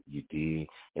you. You did.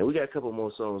 And we got a couple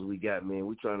more songs we got, man.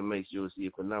 We're trying to make sure to see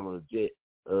a Phenomenal Jet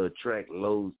track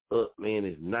loads up, man.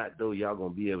 If not, though, y'all going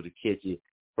to be able to catch it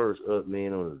first up,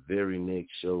 man, on the very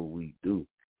next show we do.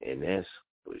 And that's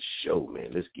for sure,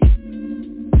 man. Let's get it.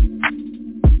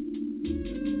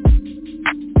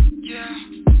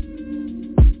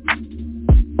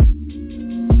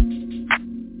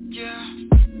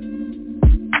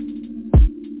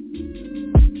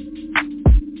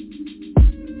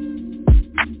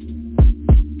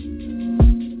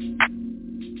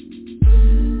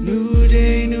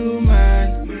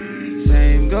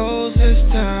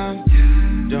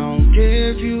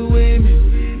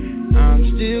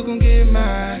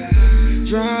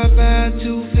 Drive by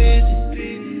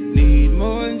 250, need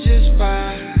more than just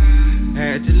 5.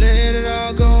 Had to let it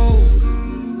all go,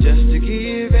 just to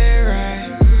give it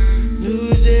right.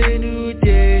 New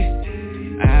day,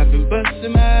 I've been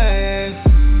busting my ass.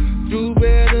 Do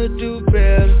better,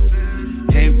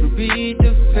 can't repeat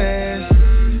the fast.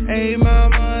 Hey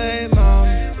mama,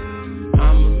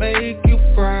 I'ma make you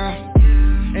proud.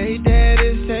 Hey daddy,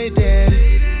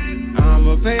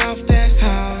 I'ma pay off that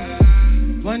house.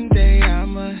 One day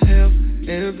I'ma help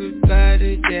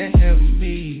everybody that helped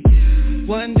me.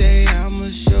 One day I'ma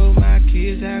show my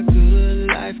kids how good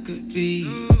life could be.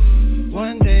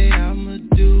 One day I'ma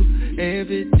do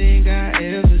everything I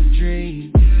ever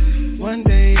dreamed. One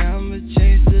day I'ma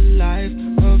change the life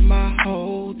of my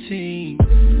whole team.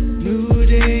 New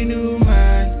day, new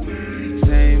mind,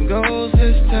 same goals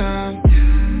this time.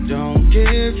 Don't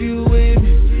care if you with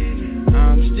me,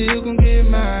 I'm still gon' get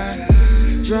mine.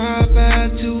 Drive by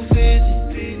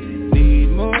 250, need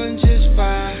more than just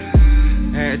 5.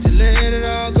 Had to let it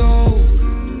all go,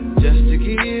 just to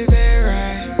give it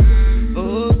right.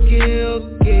 Okay,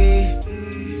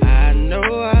 I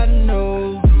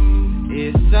know,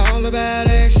 it's all about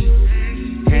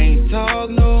action. Can't talk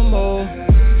no more,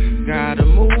 gotta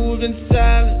move in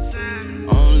silence,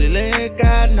 only let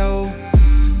God know.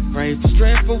 Pray for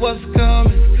strength for what's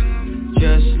coming,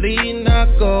 just lead not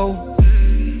go.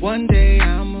 One day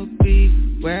I'ma be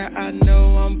where I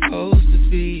know I'm supposed to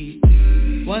be.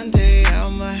 One day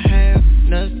I'ma have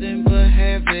nothing but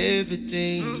have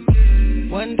everything.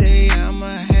 One day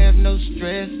I'ma have no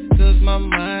stress, cause my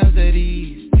mind's at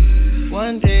ease.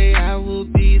 One day I will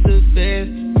be the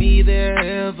best me there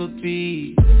ever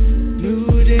be.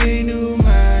 New day, new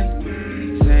mind,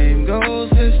 same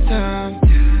goals this time.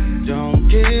 Don't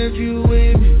care if you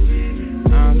with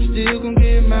me, I'm still gon'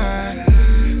 get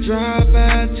mine. Drive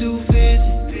by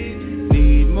 250,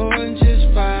 need more than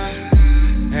just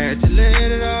 5. Had to let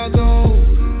it all go,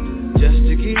 just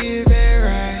to give it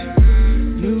right.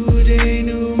 New day,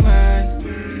 new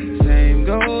mind, same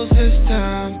goals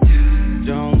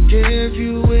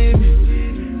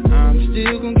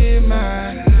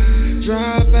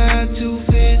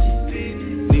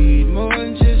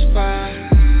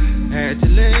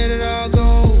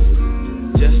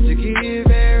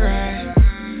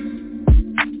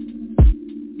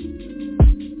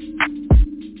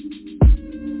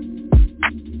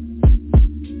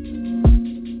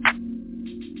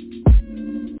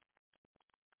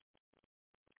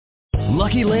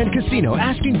Casino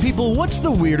asking people what's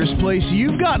the weirdest place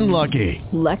you've gotten lucky.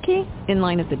 Lucky? In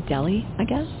line at the deli, I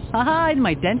guess? Aha, in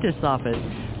my dentist's office.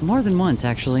 More than once,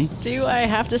 actually. Do I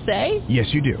have to say? Yes,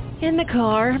 you do. In the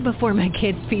car before my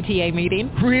kids' PTA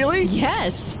meeting. Really?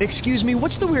 Yes. Excuse me,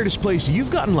 what's the weirdest place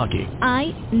you've gotten lucky?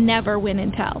 I never win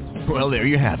and tell. Well, there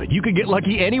you have it. You can get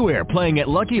lucky anywhere, playing at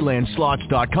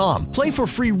LuckyLandSlots.com. Play for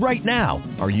free right now.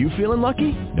 Are you feeling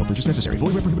lucky? No purchase necessary.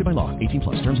 Void where prohibited by law. 18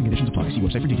 plus. Terms and conditions apply. See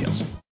website for details.